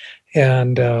tall,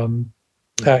 and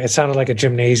it sounded like a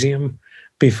gymnasium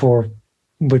before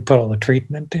we put all the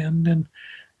treatment in. And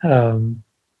and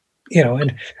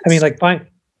I mean, like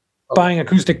buying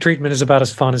acoustic treatment is about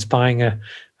as fun as buying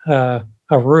a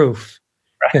roof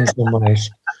in some ways.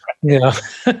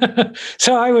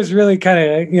 So I was really kind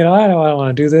of, I don't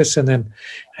want to do this. And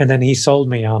then he sold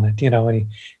me on it, and he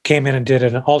came in and did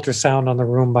an ultrasound on the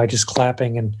room by just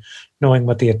clapping and knowing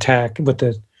what the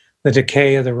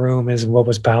decay of the room is and what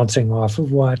was bouncing off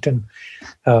of what. And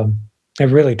it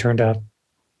really turned out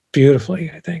beautifully,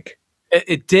 I think.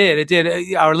 It did.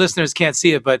 Our listeners can't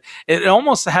see it, but it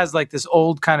almost has like this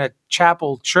old kind of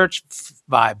chapel church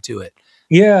vibe to it.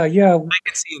 Yeah. I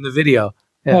can see in the video.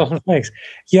 Yeah. Oh, thanks.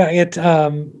 Yeah,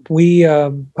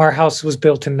 our house was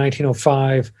built in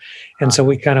 1905, and so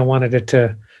we kind of wanted it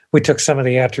to. We took some of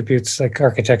the attributes, like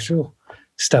architectural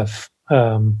stuff,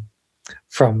 from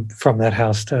that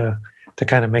house to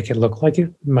kind of make it look like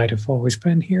it might have always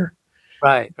been here.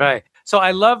 Right. So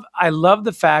I love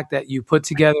the fact that you put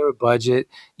together a budget,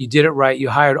 you did it right,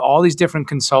 you hired all these different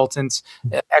consultants,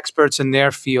 experts in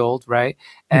their field, right,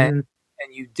 and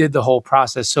you did the whole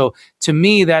process. So to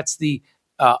me, that's the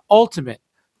ultimate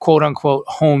quote unquote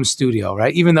home studio,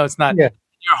 right? Even though it's not your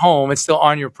home, it's still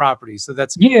on your property. So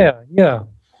that's yeah.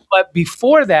 But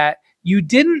before that, you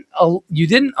didn't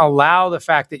allow the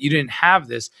fact that you didn't have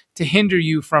this to hinder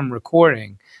you from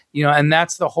recording, and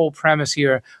that's the whole premise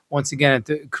here. Once again, at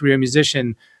the Career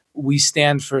Musician, we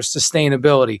stand for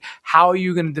sustainability. How are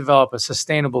you going to develop a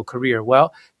sustainable career?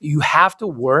 Well, you have to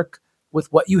work with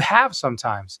what you have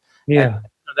sometimes. Yeah. And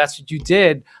that's what you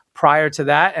did prior to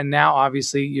that. And now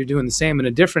obviously you're doing the same in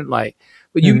a different light,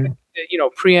 but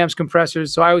preamps,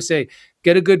 compressors. So I always say,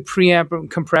 get a good preamp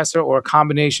compressor or a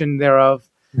combination thereof.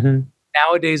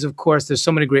 Nowadays, of course, there's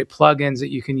so many great plugins that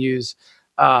you can use.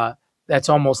 That's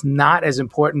almost not as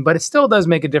important, but it still does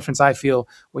make a difference, I feel,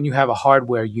 when you have a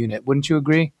hardware unit. Wouldn't you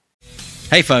agree?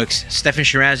 Hey folks, Stefan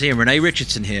Shirazi and Renee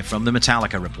Richardson here from the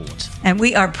Metallica Report. And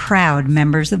we are proud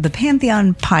members of the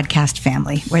Pantheon podcast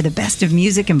family, where the best of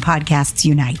music and podcasts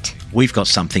unite. We've got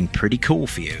something pretty cool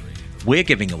for you. We're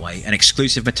giving away an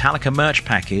exclusive Metallica merch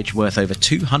package worth over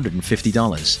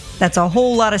 $250. That's a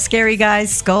whole lot of Scary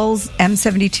Guys, Skulls,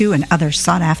 M72, and other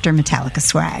sought-after Metallica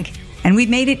swag. And we've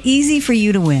made it easy for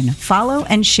you to win. Follow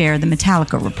and share the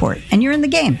Metallica Report, and you're in the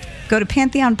game. Go to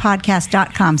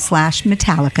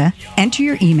pantheonpodcast.com/Metallica, enter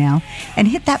your email, and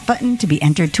hit that button to be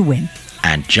entered to win.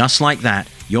 And just like that,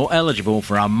 you're eligible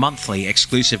for our monthly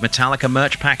exclusive Metallica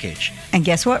merch package. And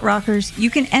guess what, rockers? You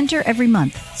can enter every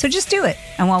month, so just do it.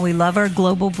 And while we love our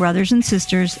global brothers and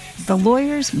sisters, the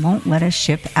lawyers won't let us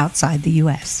ship outside the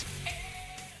U.S.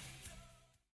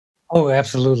 Oh,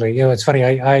 absolutely. It's funny.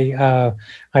 I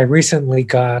recently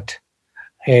got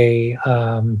a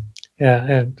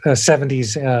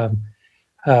 70s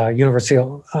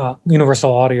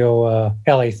Universal Audio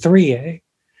LA3A,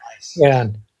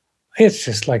 and it's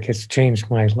just like it's changed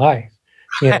my life.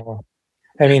 I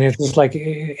mean, it's just like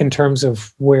in terms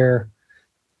of where,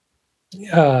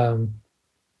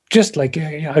 just like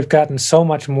I've gotten so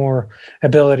much more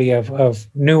ability of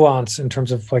nuance in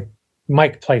terms of like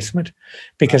mic placement,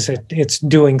 because it's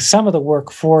doing some of the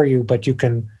work for you, but you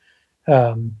can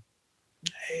let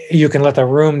the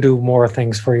room do more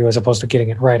things for you as opposed to getting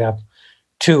it right up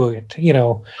to it.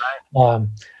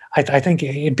 I think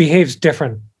it behaves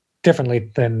differently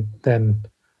than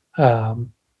a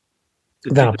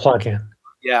plug-in.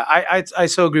 Yeah, I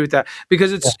so agree with that,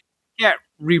 because you can't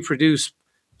reproduce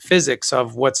physics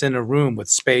of what's in a room with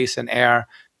space and air,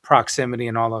 proximity,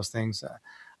 and all those things.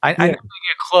 I know we get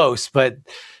close, but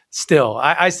still,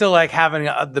 I still like having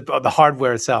the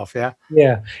hardware itself. Yeah.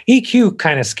 Yeah. EQ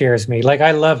kind of scares me. Like, I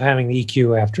love having the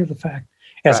EQ after the fact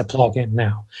as a plug-in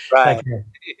now. Right.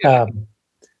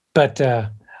 But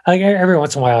every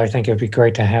once in a while, I think it'd be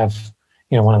great to have,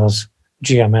 one of those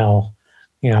GML,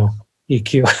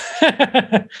 EQ.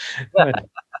 But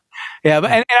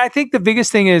I think the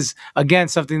biggest thing is, again,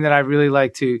 something that I really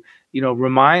like to,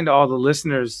 remind all the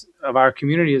listeners of our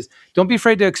community is, don't be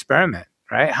afraid to experiment,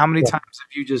 right? How many times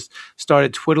have you just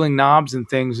started twiddling knobs and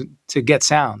things to get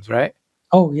sounds, right?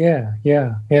 Oh yeah.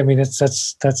 I mean, that's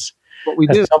what we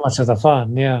do. So much of the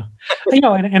fun, yeah.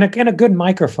 And a good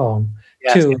microphone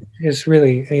too is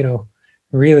really,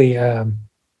 really.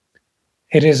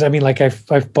 It is. I mean, like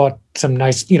I've bought some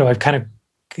nice, I've kind of,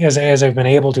 as I've been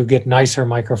able to get nicer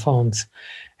microphones,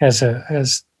 as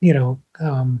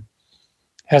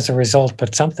a result.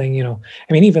 But something, I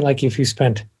mean, even like if you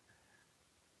spent,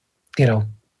 $500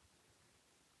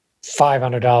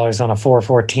 on a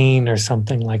 414 or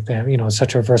something like that,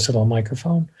 such a versatile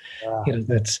microphone,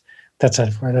 that's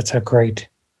a great,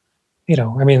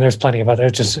 I mean, there's plenty of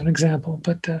others, just an example,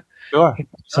 but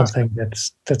something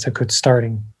that's a good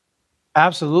starting.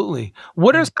 Absolutely.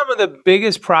 What are some of the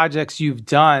biggest projects you've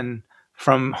done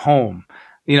from home?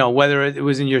 Whether it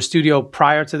was in your studio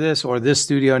prior to this or this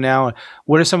studio now,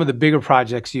 what are some of the bigger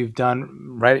projects you've done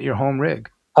right at your home rig?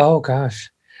 Oh gosh.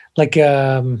 Like,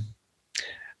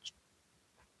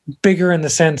 bigger in the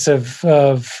sense of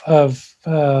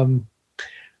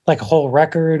like a whole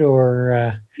record,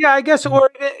 or I guess, or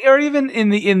even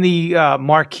in the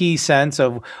marquee sense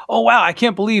of, oh wow, I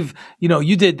can't believe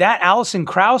you did that Alison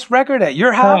Krauss record at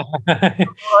your house, or that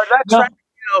track,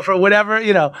 for whatever,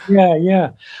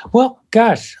 Yeah. Well,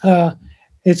 gosh,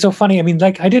 it's so funny. I mean,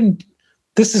 like,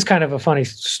 this is kind of a funny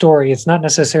story. It's not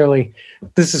necessarily.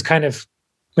 This is kind of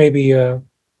maybe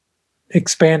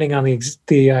expanding on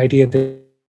the idea that you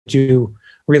do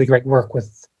really great work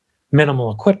with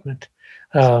minimal equipment.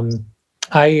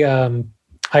 I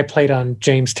played on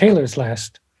James Taylor's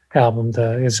last album,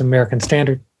 his American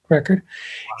Standard record,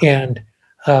 and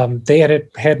they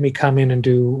had me come in and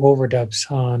do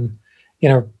overdubs on,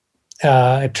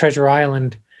 at Treasure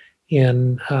Island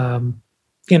in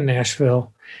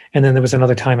Nashville, and then there was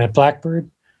another time at Blackbird.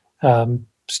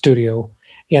 studio,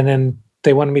 and then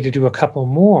they wanted me to do a couple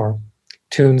more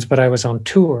tunes, but I was on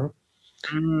tour,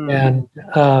 and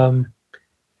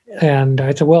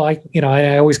I said, well,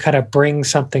 I always kind of bring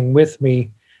something with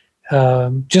me,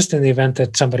 just in the event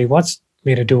that somebody wants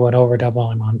me to do an overdub while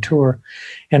I'm on tour,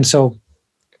 and so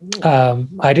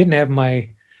I didn't have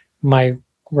my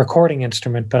recording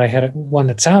instrument, but I had one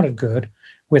that sounded good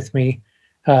with me.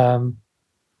 A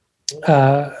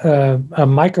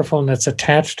microphone that's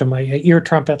attached to my Ear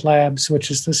Trumpet Labs,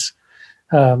 which is this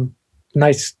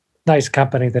nice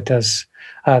company that does.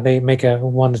 They make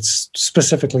one that's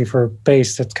specifically for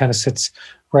bass that kind of sits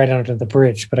right under the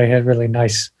bridge. But I had really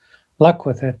nice luck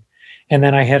with it. And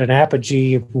then I had an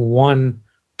Apogee 1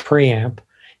 preamp,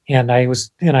 and I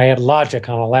had Logic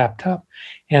on a laptop,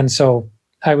 and so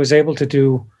I was able to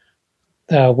do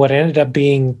what ended up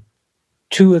being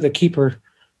 2 of the Keeper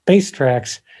bass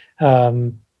tracks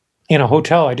in a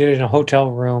hotel. I did it in a hotel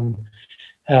room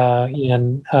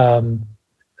in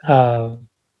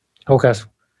oh gosh,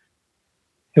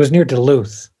 it was near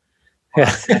Duluth.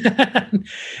 Yeah.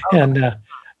 And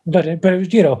but it was,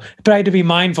 but I had to be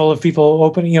mindful of people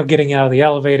opening, getting out of the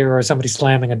elevator or somebody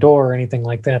slamming a door or anything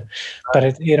like that.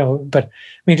 But but I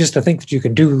mean, just to think that you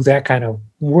can do that kind of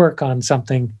work on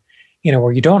something,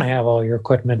 where you don't have all your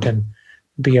equipment and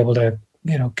be able to,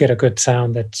 get a good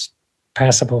sound that's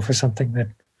passable for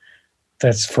something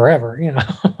that's forever,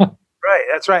 Right.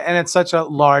 That's right. And it's such a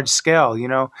large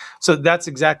scale, so that's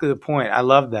exactly the point. I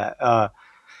love that.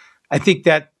 I think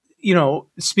that,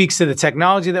 speaks to the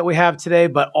technology that we have today,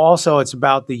 but also it's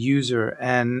about the user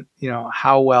and,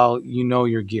 how well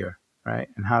your gear, right?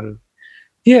 And how to.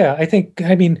 Yeah, I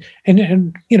mean,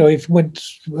 and if when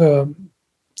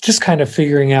just kind of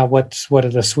figuring out what are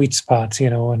the sweet spots,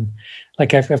 and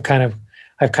like I've kind of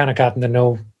gotten to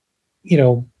know,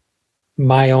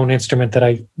 my own instrument that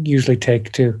I usually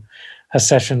take to a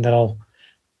session that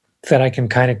I can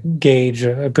kind of gauge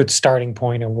a good starting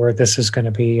point of where this is going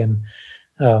to be. And,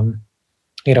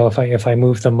 if I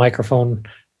move the microphone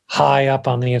high up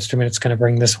on the instrument, it's going to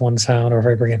bring this one sound, or if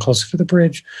I bring it closer to the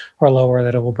bridge or lower,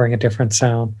 that it will bring a different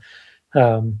sound.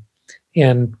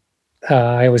 And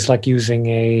I always like using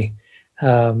a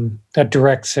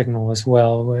direct signal as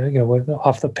well,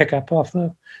 off the pickup,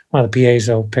 one of the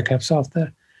piezo pickups off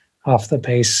the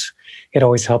bass. It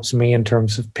always helps me in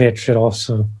terms of pitch. It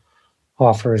also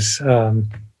offers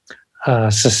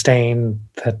sustain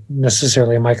that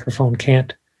necessarily a microphone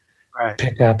can't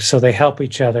pick up. So they help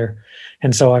each other.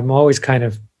 And so I'm always kind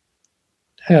of,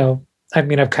 I've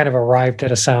kind of arrived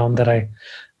at a sound that I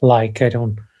like. I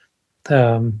don't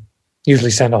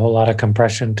usually send a whole lot of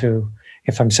compression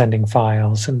if I'm sending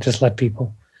files, and just let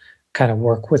people kind of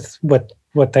work with what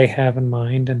they have in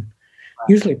mind. And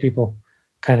usually people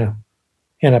kind of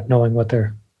end up knowing what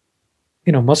they're,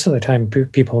 most of the time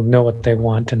people know what they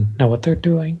want and know what they're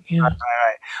doing. Right.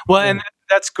 Well, and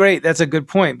that's great. That's a good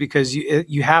point, because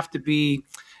you have to be,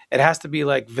 it has to be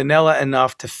like vanilla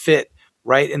enough to fit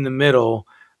right in the middle.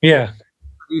 Yeah.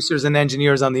 Producers and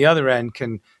engineers on the other end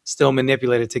can still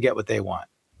manipulate it to get what they want.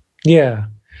 Yeah.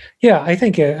 Yeah. I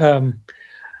think, and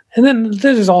then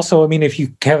there's also, if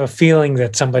you have a feeling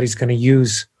that somebody's going to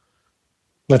use,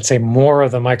 let's say, more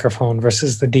of the microphone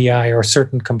versus the DI or a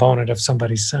certain component of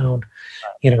somebody's sound,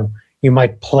 you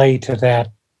might play to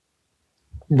that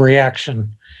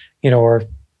reaction, or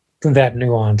that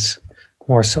nuance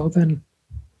more so than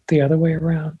the other way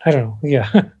around. I don't know.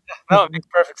 Yeah. No, it makes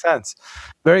perfect sense.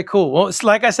 Very cool. Well, it's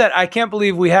like I said, I can't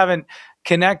believe we haven't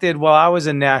connected while I was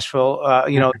in Nashville,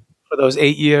 for those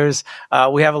 8 years.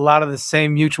 We have a lot of the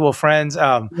same mutual friends.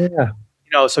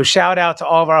 So shout out to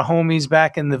all of our homies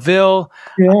back in the Ville.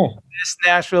 This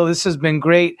Nashville, this has been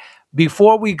great.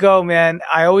 Before we go, man,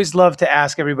 I always love to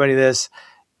ask everybody this.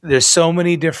 There's so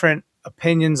many different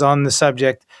opinions on the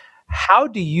subject. How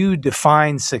do you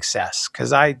define success?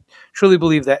 Because I truly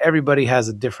believe that everybody has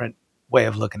a different way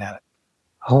of looking at it.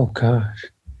 Oh, gosh.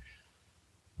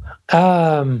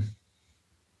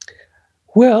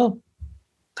 Well,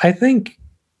 I think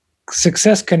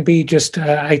success can be just,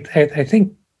 I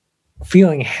think,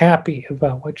 feeling happy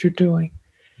about what you're doing.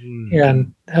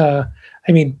 And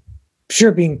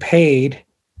sure, being paid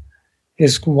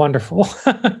is wonderful.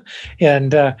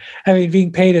 And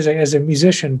being paid as a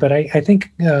musician, but I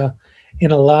think in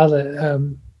a lot of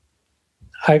the,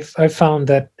 I've found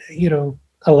that,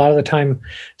 a lot of the time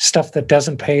stuff that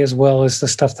doesn't pay as well is the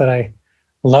stuff that I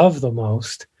love the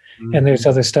most. And there's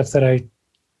other stuff that I,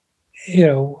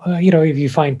 if you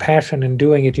find passion in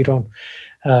doing it, you don't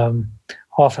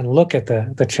often look at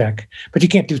the check, but you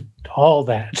can't do all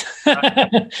that.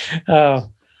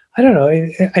 I don't know.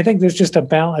 I think there's just a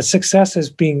balance. Success is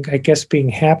being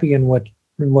happy in what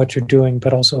what you're doing,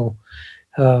 but also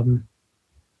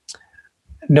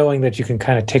knowing that you can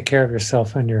kind of take care of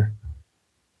yourself and your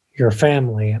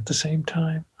family at the same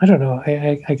time. I don't know.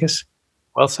 I guess.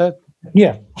 Well said.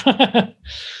 Yeah. And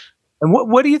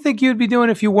what do you think you'd be doing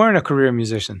if you weren't a career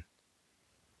musician?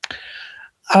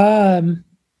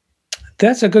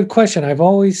 That's a good question. I've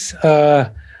always,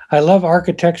 I love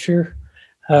architecture.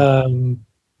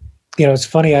 It's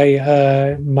funny.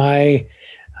 My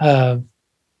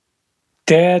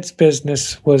dad's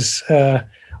business was,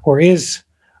 or is,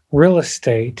 real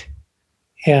estate,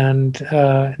 and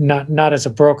not as a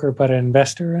broker, but an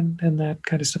investor and that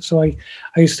kind of stuff. So I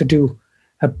used to do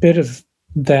a bit of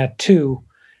that too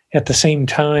at the same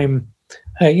time,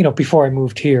 before I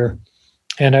moved here.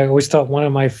 And I always thought one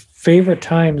of my favorite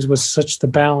times was such the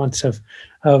balance of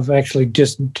actually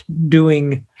just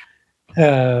doing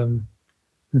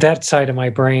that side of my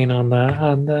brain on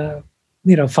the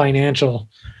financial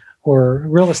or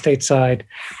real estate side,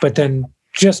 but then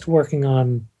just working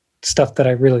on stuff that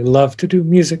I really love to do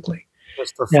musically.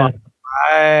 Just for fun.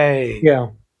 Right. Yeah.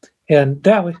 And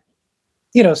that was,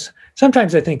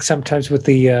 sometimes I think with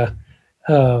the,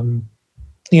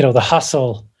 the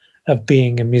hustle of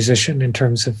being a musician in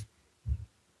terms of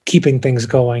keeping things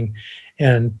going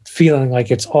and feeling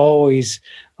like it's always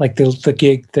like the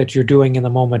gig that you're doing in the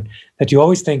moment, that you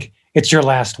always think it's your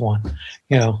last one,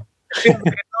 It's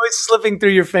always slipping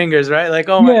through your fingers, right? Like,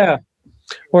 oh my. Yeah.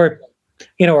 Or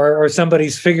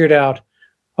somebody's figured out,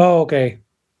 oh, okay,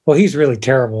 well, he's really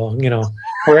terrible,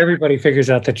 or everybody figures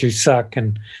out that you suck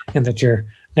and that you're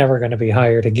never going to be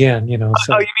hired again, So.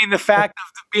 Oh, you mean the fact of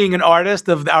being an artist,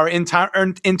 of our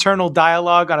internal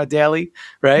dialogue on a daily,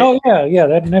 right? Oh, yeah,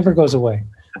 that never goes away.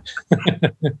 Yeah,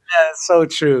 so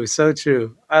true, so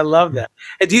true. I love that.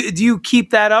 And do you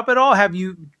keep that up at all? Have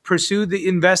you pursued the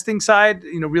investing side,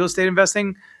 real estate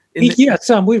investing? Yeah,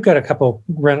 some. We've got a couple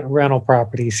rental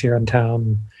properties here in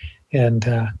town, and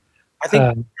I think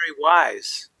very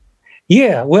wise.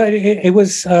 Yeah, well, it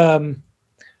was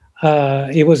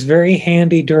very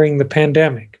handy during the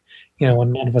pandemic.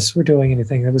 When none of us were doing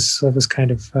anything. It was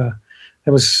kind of I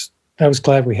was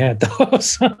glad we had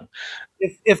those.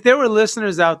 If there were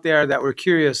listeners out there that were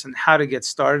curious on how to get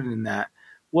started in that,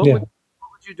 what would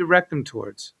you direct them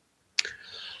towards?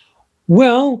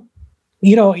 Well,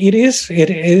 it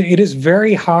is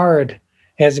very hard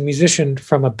as a musician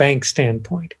from a bank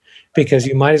standpoint, because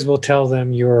you might as well tell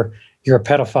them you're a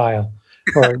pedophile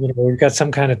or you've got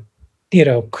some kind of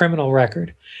criminal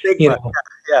record. Yeah.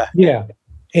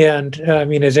 And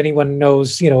as anyone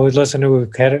knows, listen to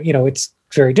it's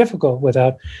very difficult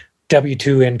without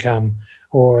W-2 income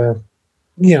or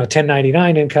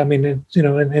 1099 income, and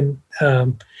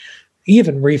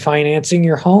even refinancing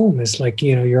your home is like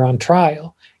you're on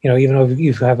trial. Even though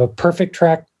you have a perfect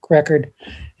track record,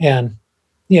 and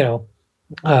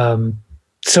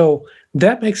so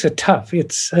that makes it tough.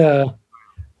 It's sorry,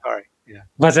 yeah.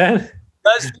 What's that? It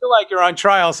does feel like you're on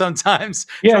trial sometimes.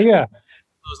 Yeah.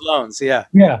 Those loans, yeah.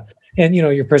 Yeah, and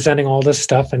you're presenting all this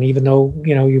stuff, and even though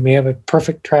you may have a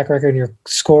perfect track record, and your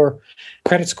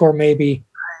credit score may be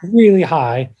really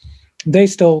high, they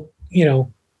still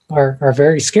are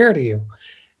very scared of you,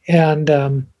 and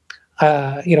a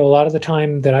lot of the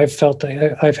time that I've felt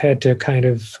I've had to kind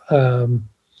of,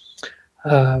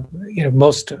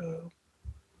 most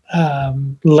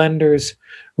lenders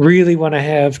really want to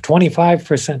have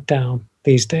 25% down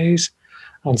these days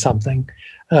on something.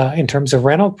 In terms of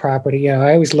rental property,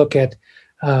 I always look at,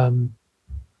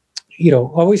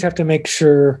 always have to make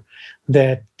sure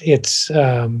that it's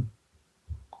that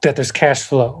there's cash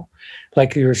flow,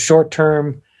 like your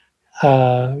short-term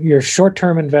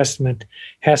investment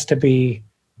has to be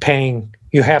paying.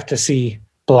 You have to see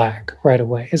black right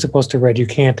away as opposed to red. You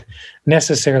can't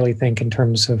necessarily think in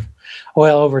terms of,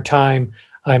 well, over time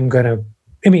I'm going to,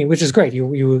 which is great.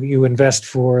 You invest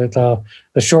for the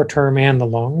short term and the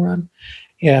long run.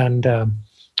 And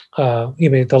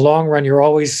the long run, you're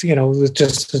always,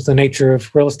 just as the nature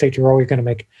of real estate, you're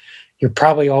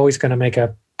probably always going to make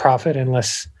a profit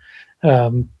unless,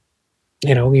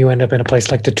 you end up in a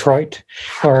place like Detroit,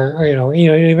 or you don't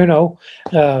even know,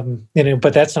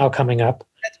 but that's now coming up.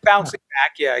 It's bouncing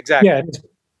back, yeah, exactly. Yeah, it's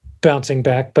bouncing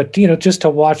back, but just to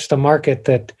watch the market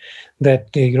that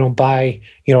you don't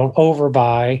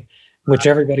overbuy, which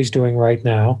everybody's doing right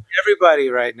now. Everybody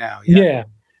right now, yeah.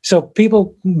 So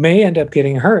people may end up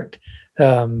getting hurt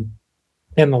in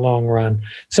the long run.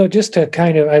 So just to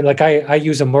kind of, I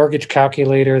use a mortgage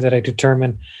calculator that I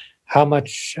determine how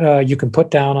much you can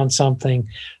put down on something,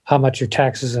 how much your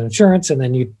taxes and insurance, and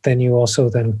then you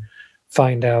also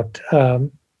find out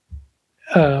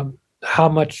how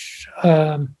much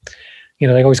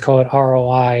they always call it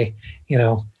ROI,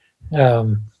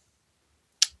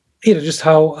 just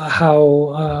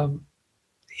how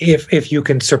if you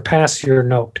can surpass your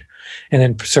note and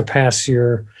then surpass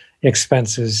your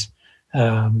expenses,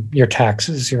 your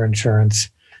taxes, your insurance,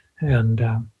 and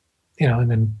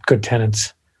then good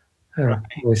tenants are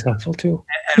always helpful too.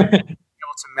 And being able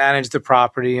to manage the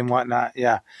property and whatnot.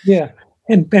 Yeah. Yeah.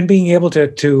 And being able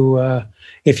to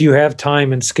if you have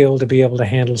time and skill to be able to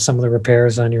handle some of the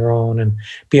repairs on your own and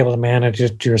be able to manage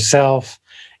it yourself,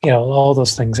 all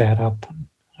those things add up.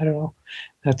 I don't know.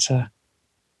 That's I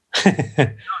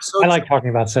like talking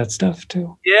about that stuff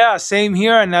too. Yeah, same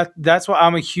here, and that's why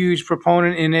I'm a huge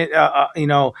proponent in it.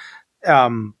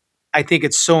 I think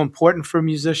it's so important for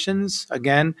musicians,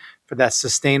 again, for that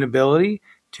sustainability,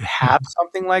 to have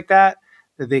something like that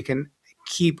they can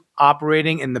keep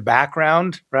operating in the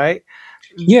background, right?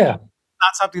 Yeah.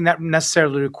 Not something that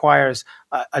necessarily requires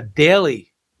a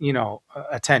daily,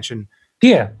 attention.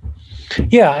 Yeah.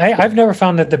 Yeah. I've never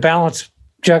found that the balance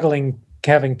juggling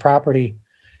having property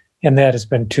and that has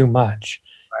been too much.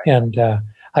 Right. And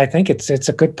I think it's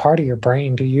a good part of your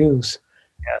brain to use.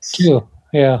 Yes. Too.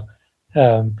 Yeah.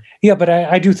 But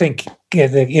I do think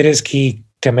it is key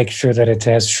to make sure that it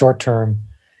has short-term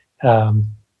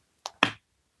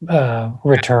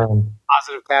return.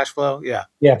 Positive cash flow. Yeah.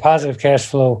 Yeah. Positive cash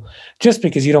flow, just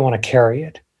because you don't want to carry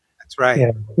it. That's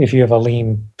right. If you have a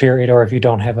lean period or if you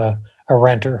don't have a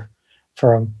renter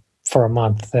for a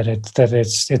month,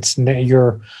 it's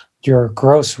your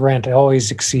gross rent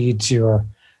always exceeds your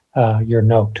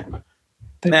note.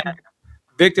 Man,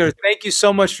 Viktor, thank you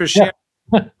so much for sharing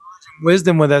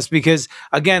wisdom with us, because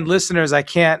again, listeners, I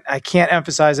can't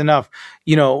emphasize enough,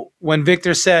 when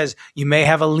Viktor says you may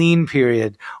have a lean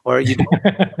period, or you don't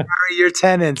carry your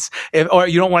tenants, or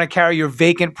you don't want to carry your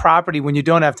vacant property when you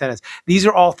don't have tenants. These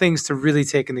are all things to really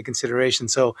take into consideration.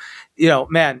 So,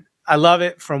 man, I love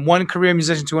it. From one career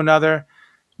musician to another.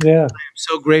 Yeah. I'm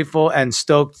so grateful and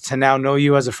stoked to now know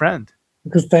you as a friend.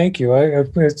 Thank you.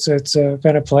 It's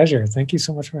been a pleasure. Thank you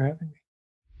so much for having me.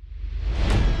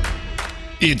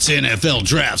 It's NFL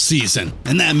draft season,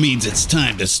 and that means it's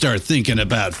time to start thinking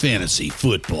about fantasy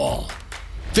football.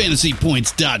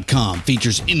 FantasyPoints.com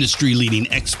features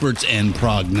industry-leading experts and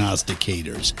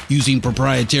prognosticators using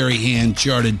proprietary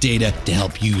hand-charted data to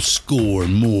help you score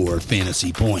more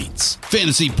fantasy points.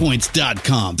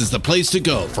 FantasyPoints.com is the place to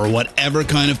go for whatever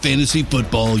kind of fantasy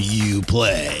football you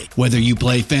play. Whether you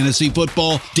play fantasy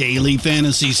football, daily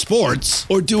fantasy sports,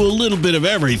 or do a little bit of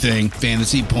everything,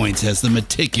 Fantasy Points has the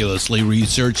meticulously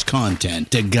researched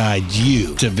content to guide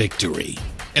you to victory.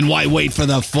 And why wait for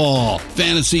the fall?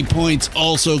 Fantasy Points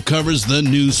also covers the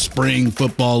new spring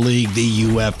football league, the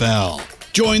UFL.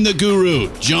 Join the guru,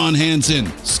 John Hansen,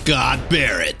 Scott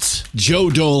Barrett, Joe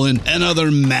Dolan, and other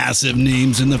massive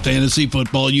names in the fantasy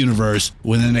football universe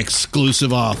with an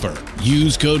exclusive offer.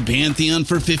 Use code Pantheon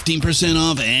for 15%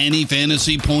 off any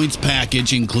Fantasy Points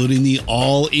package, including the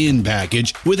all-in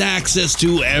package, with access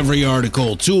to every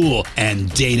article, tool,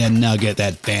 and data nugget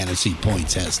that Fantasy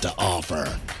Points has to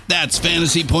offer. That's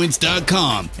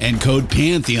FantasyPoints.com and code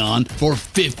Pantheon for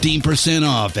 15%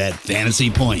 off at Fantasy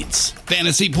Points.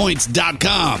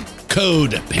 FantasyPoints.com,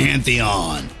 code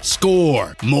Pantheon.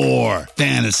 Score more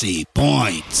fantasy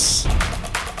points.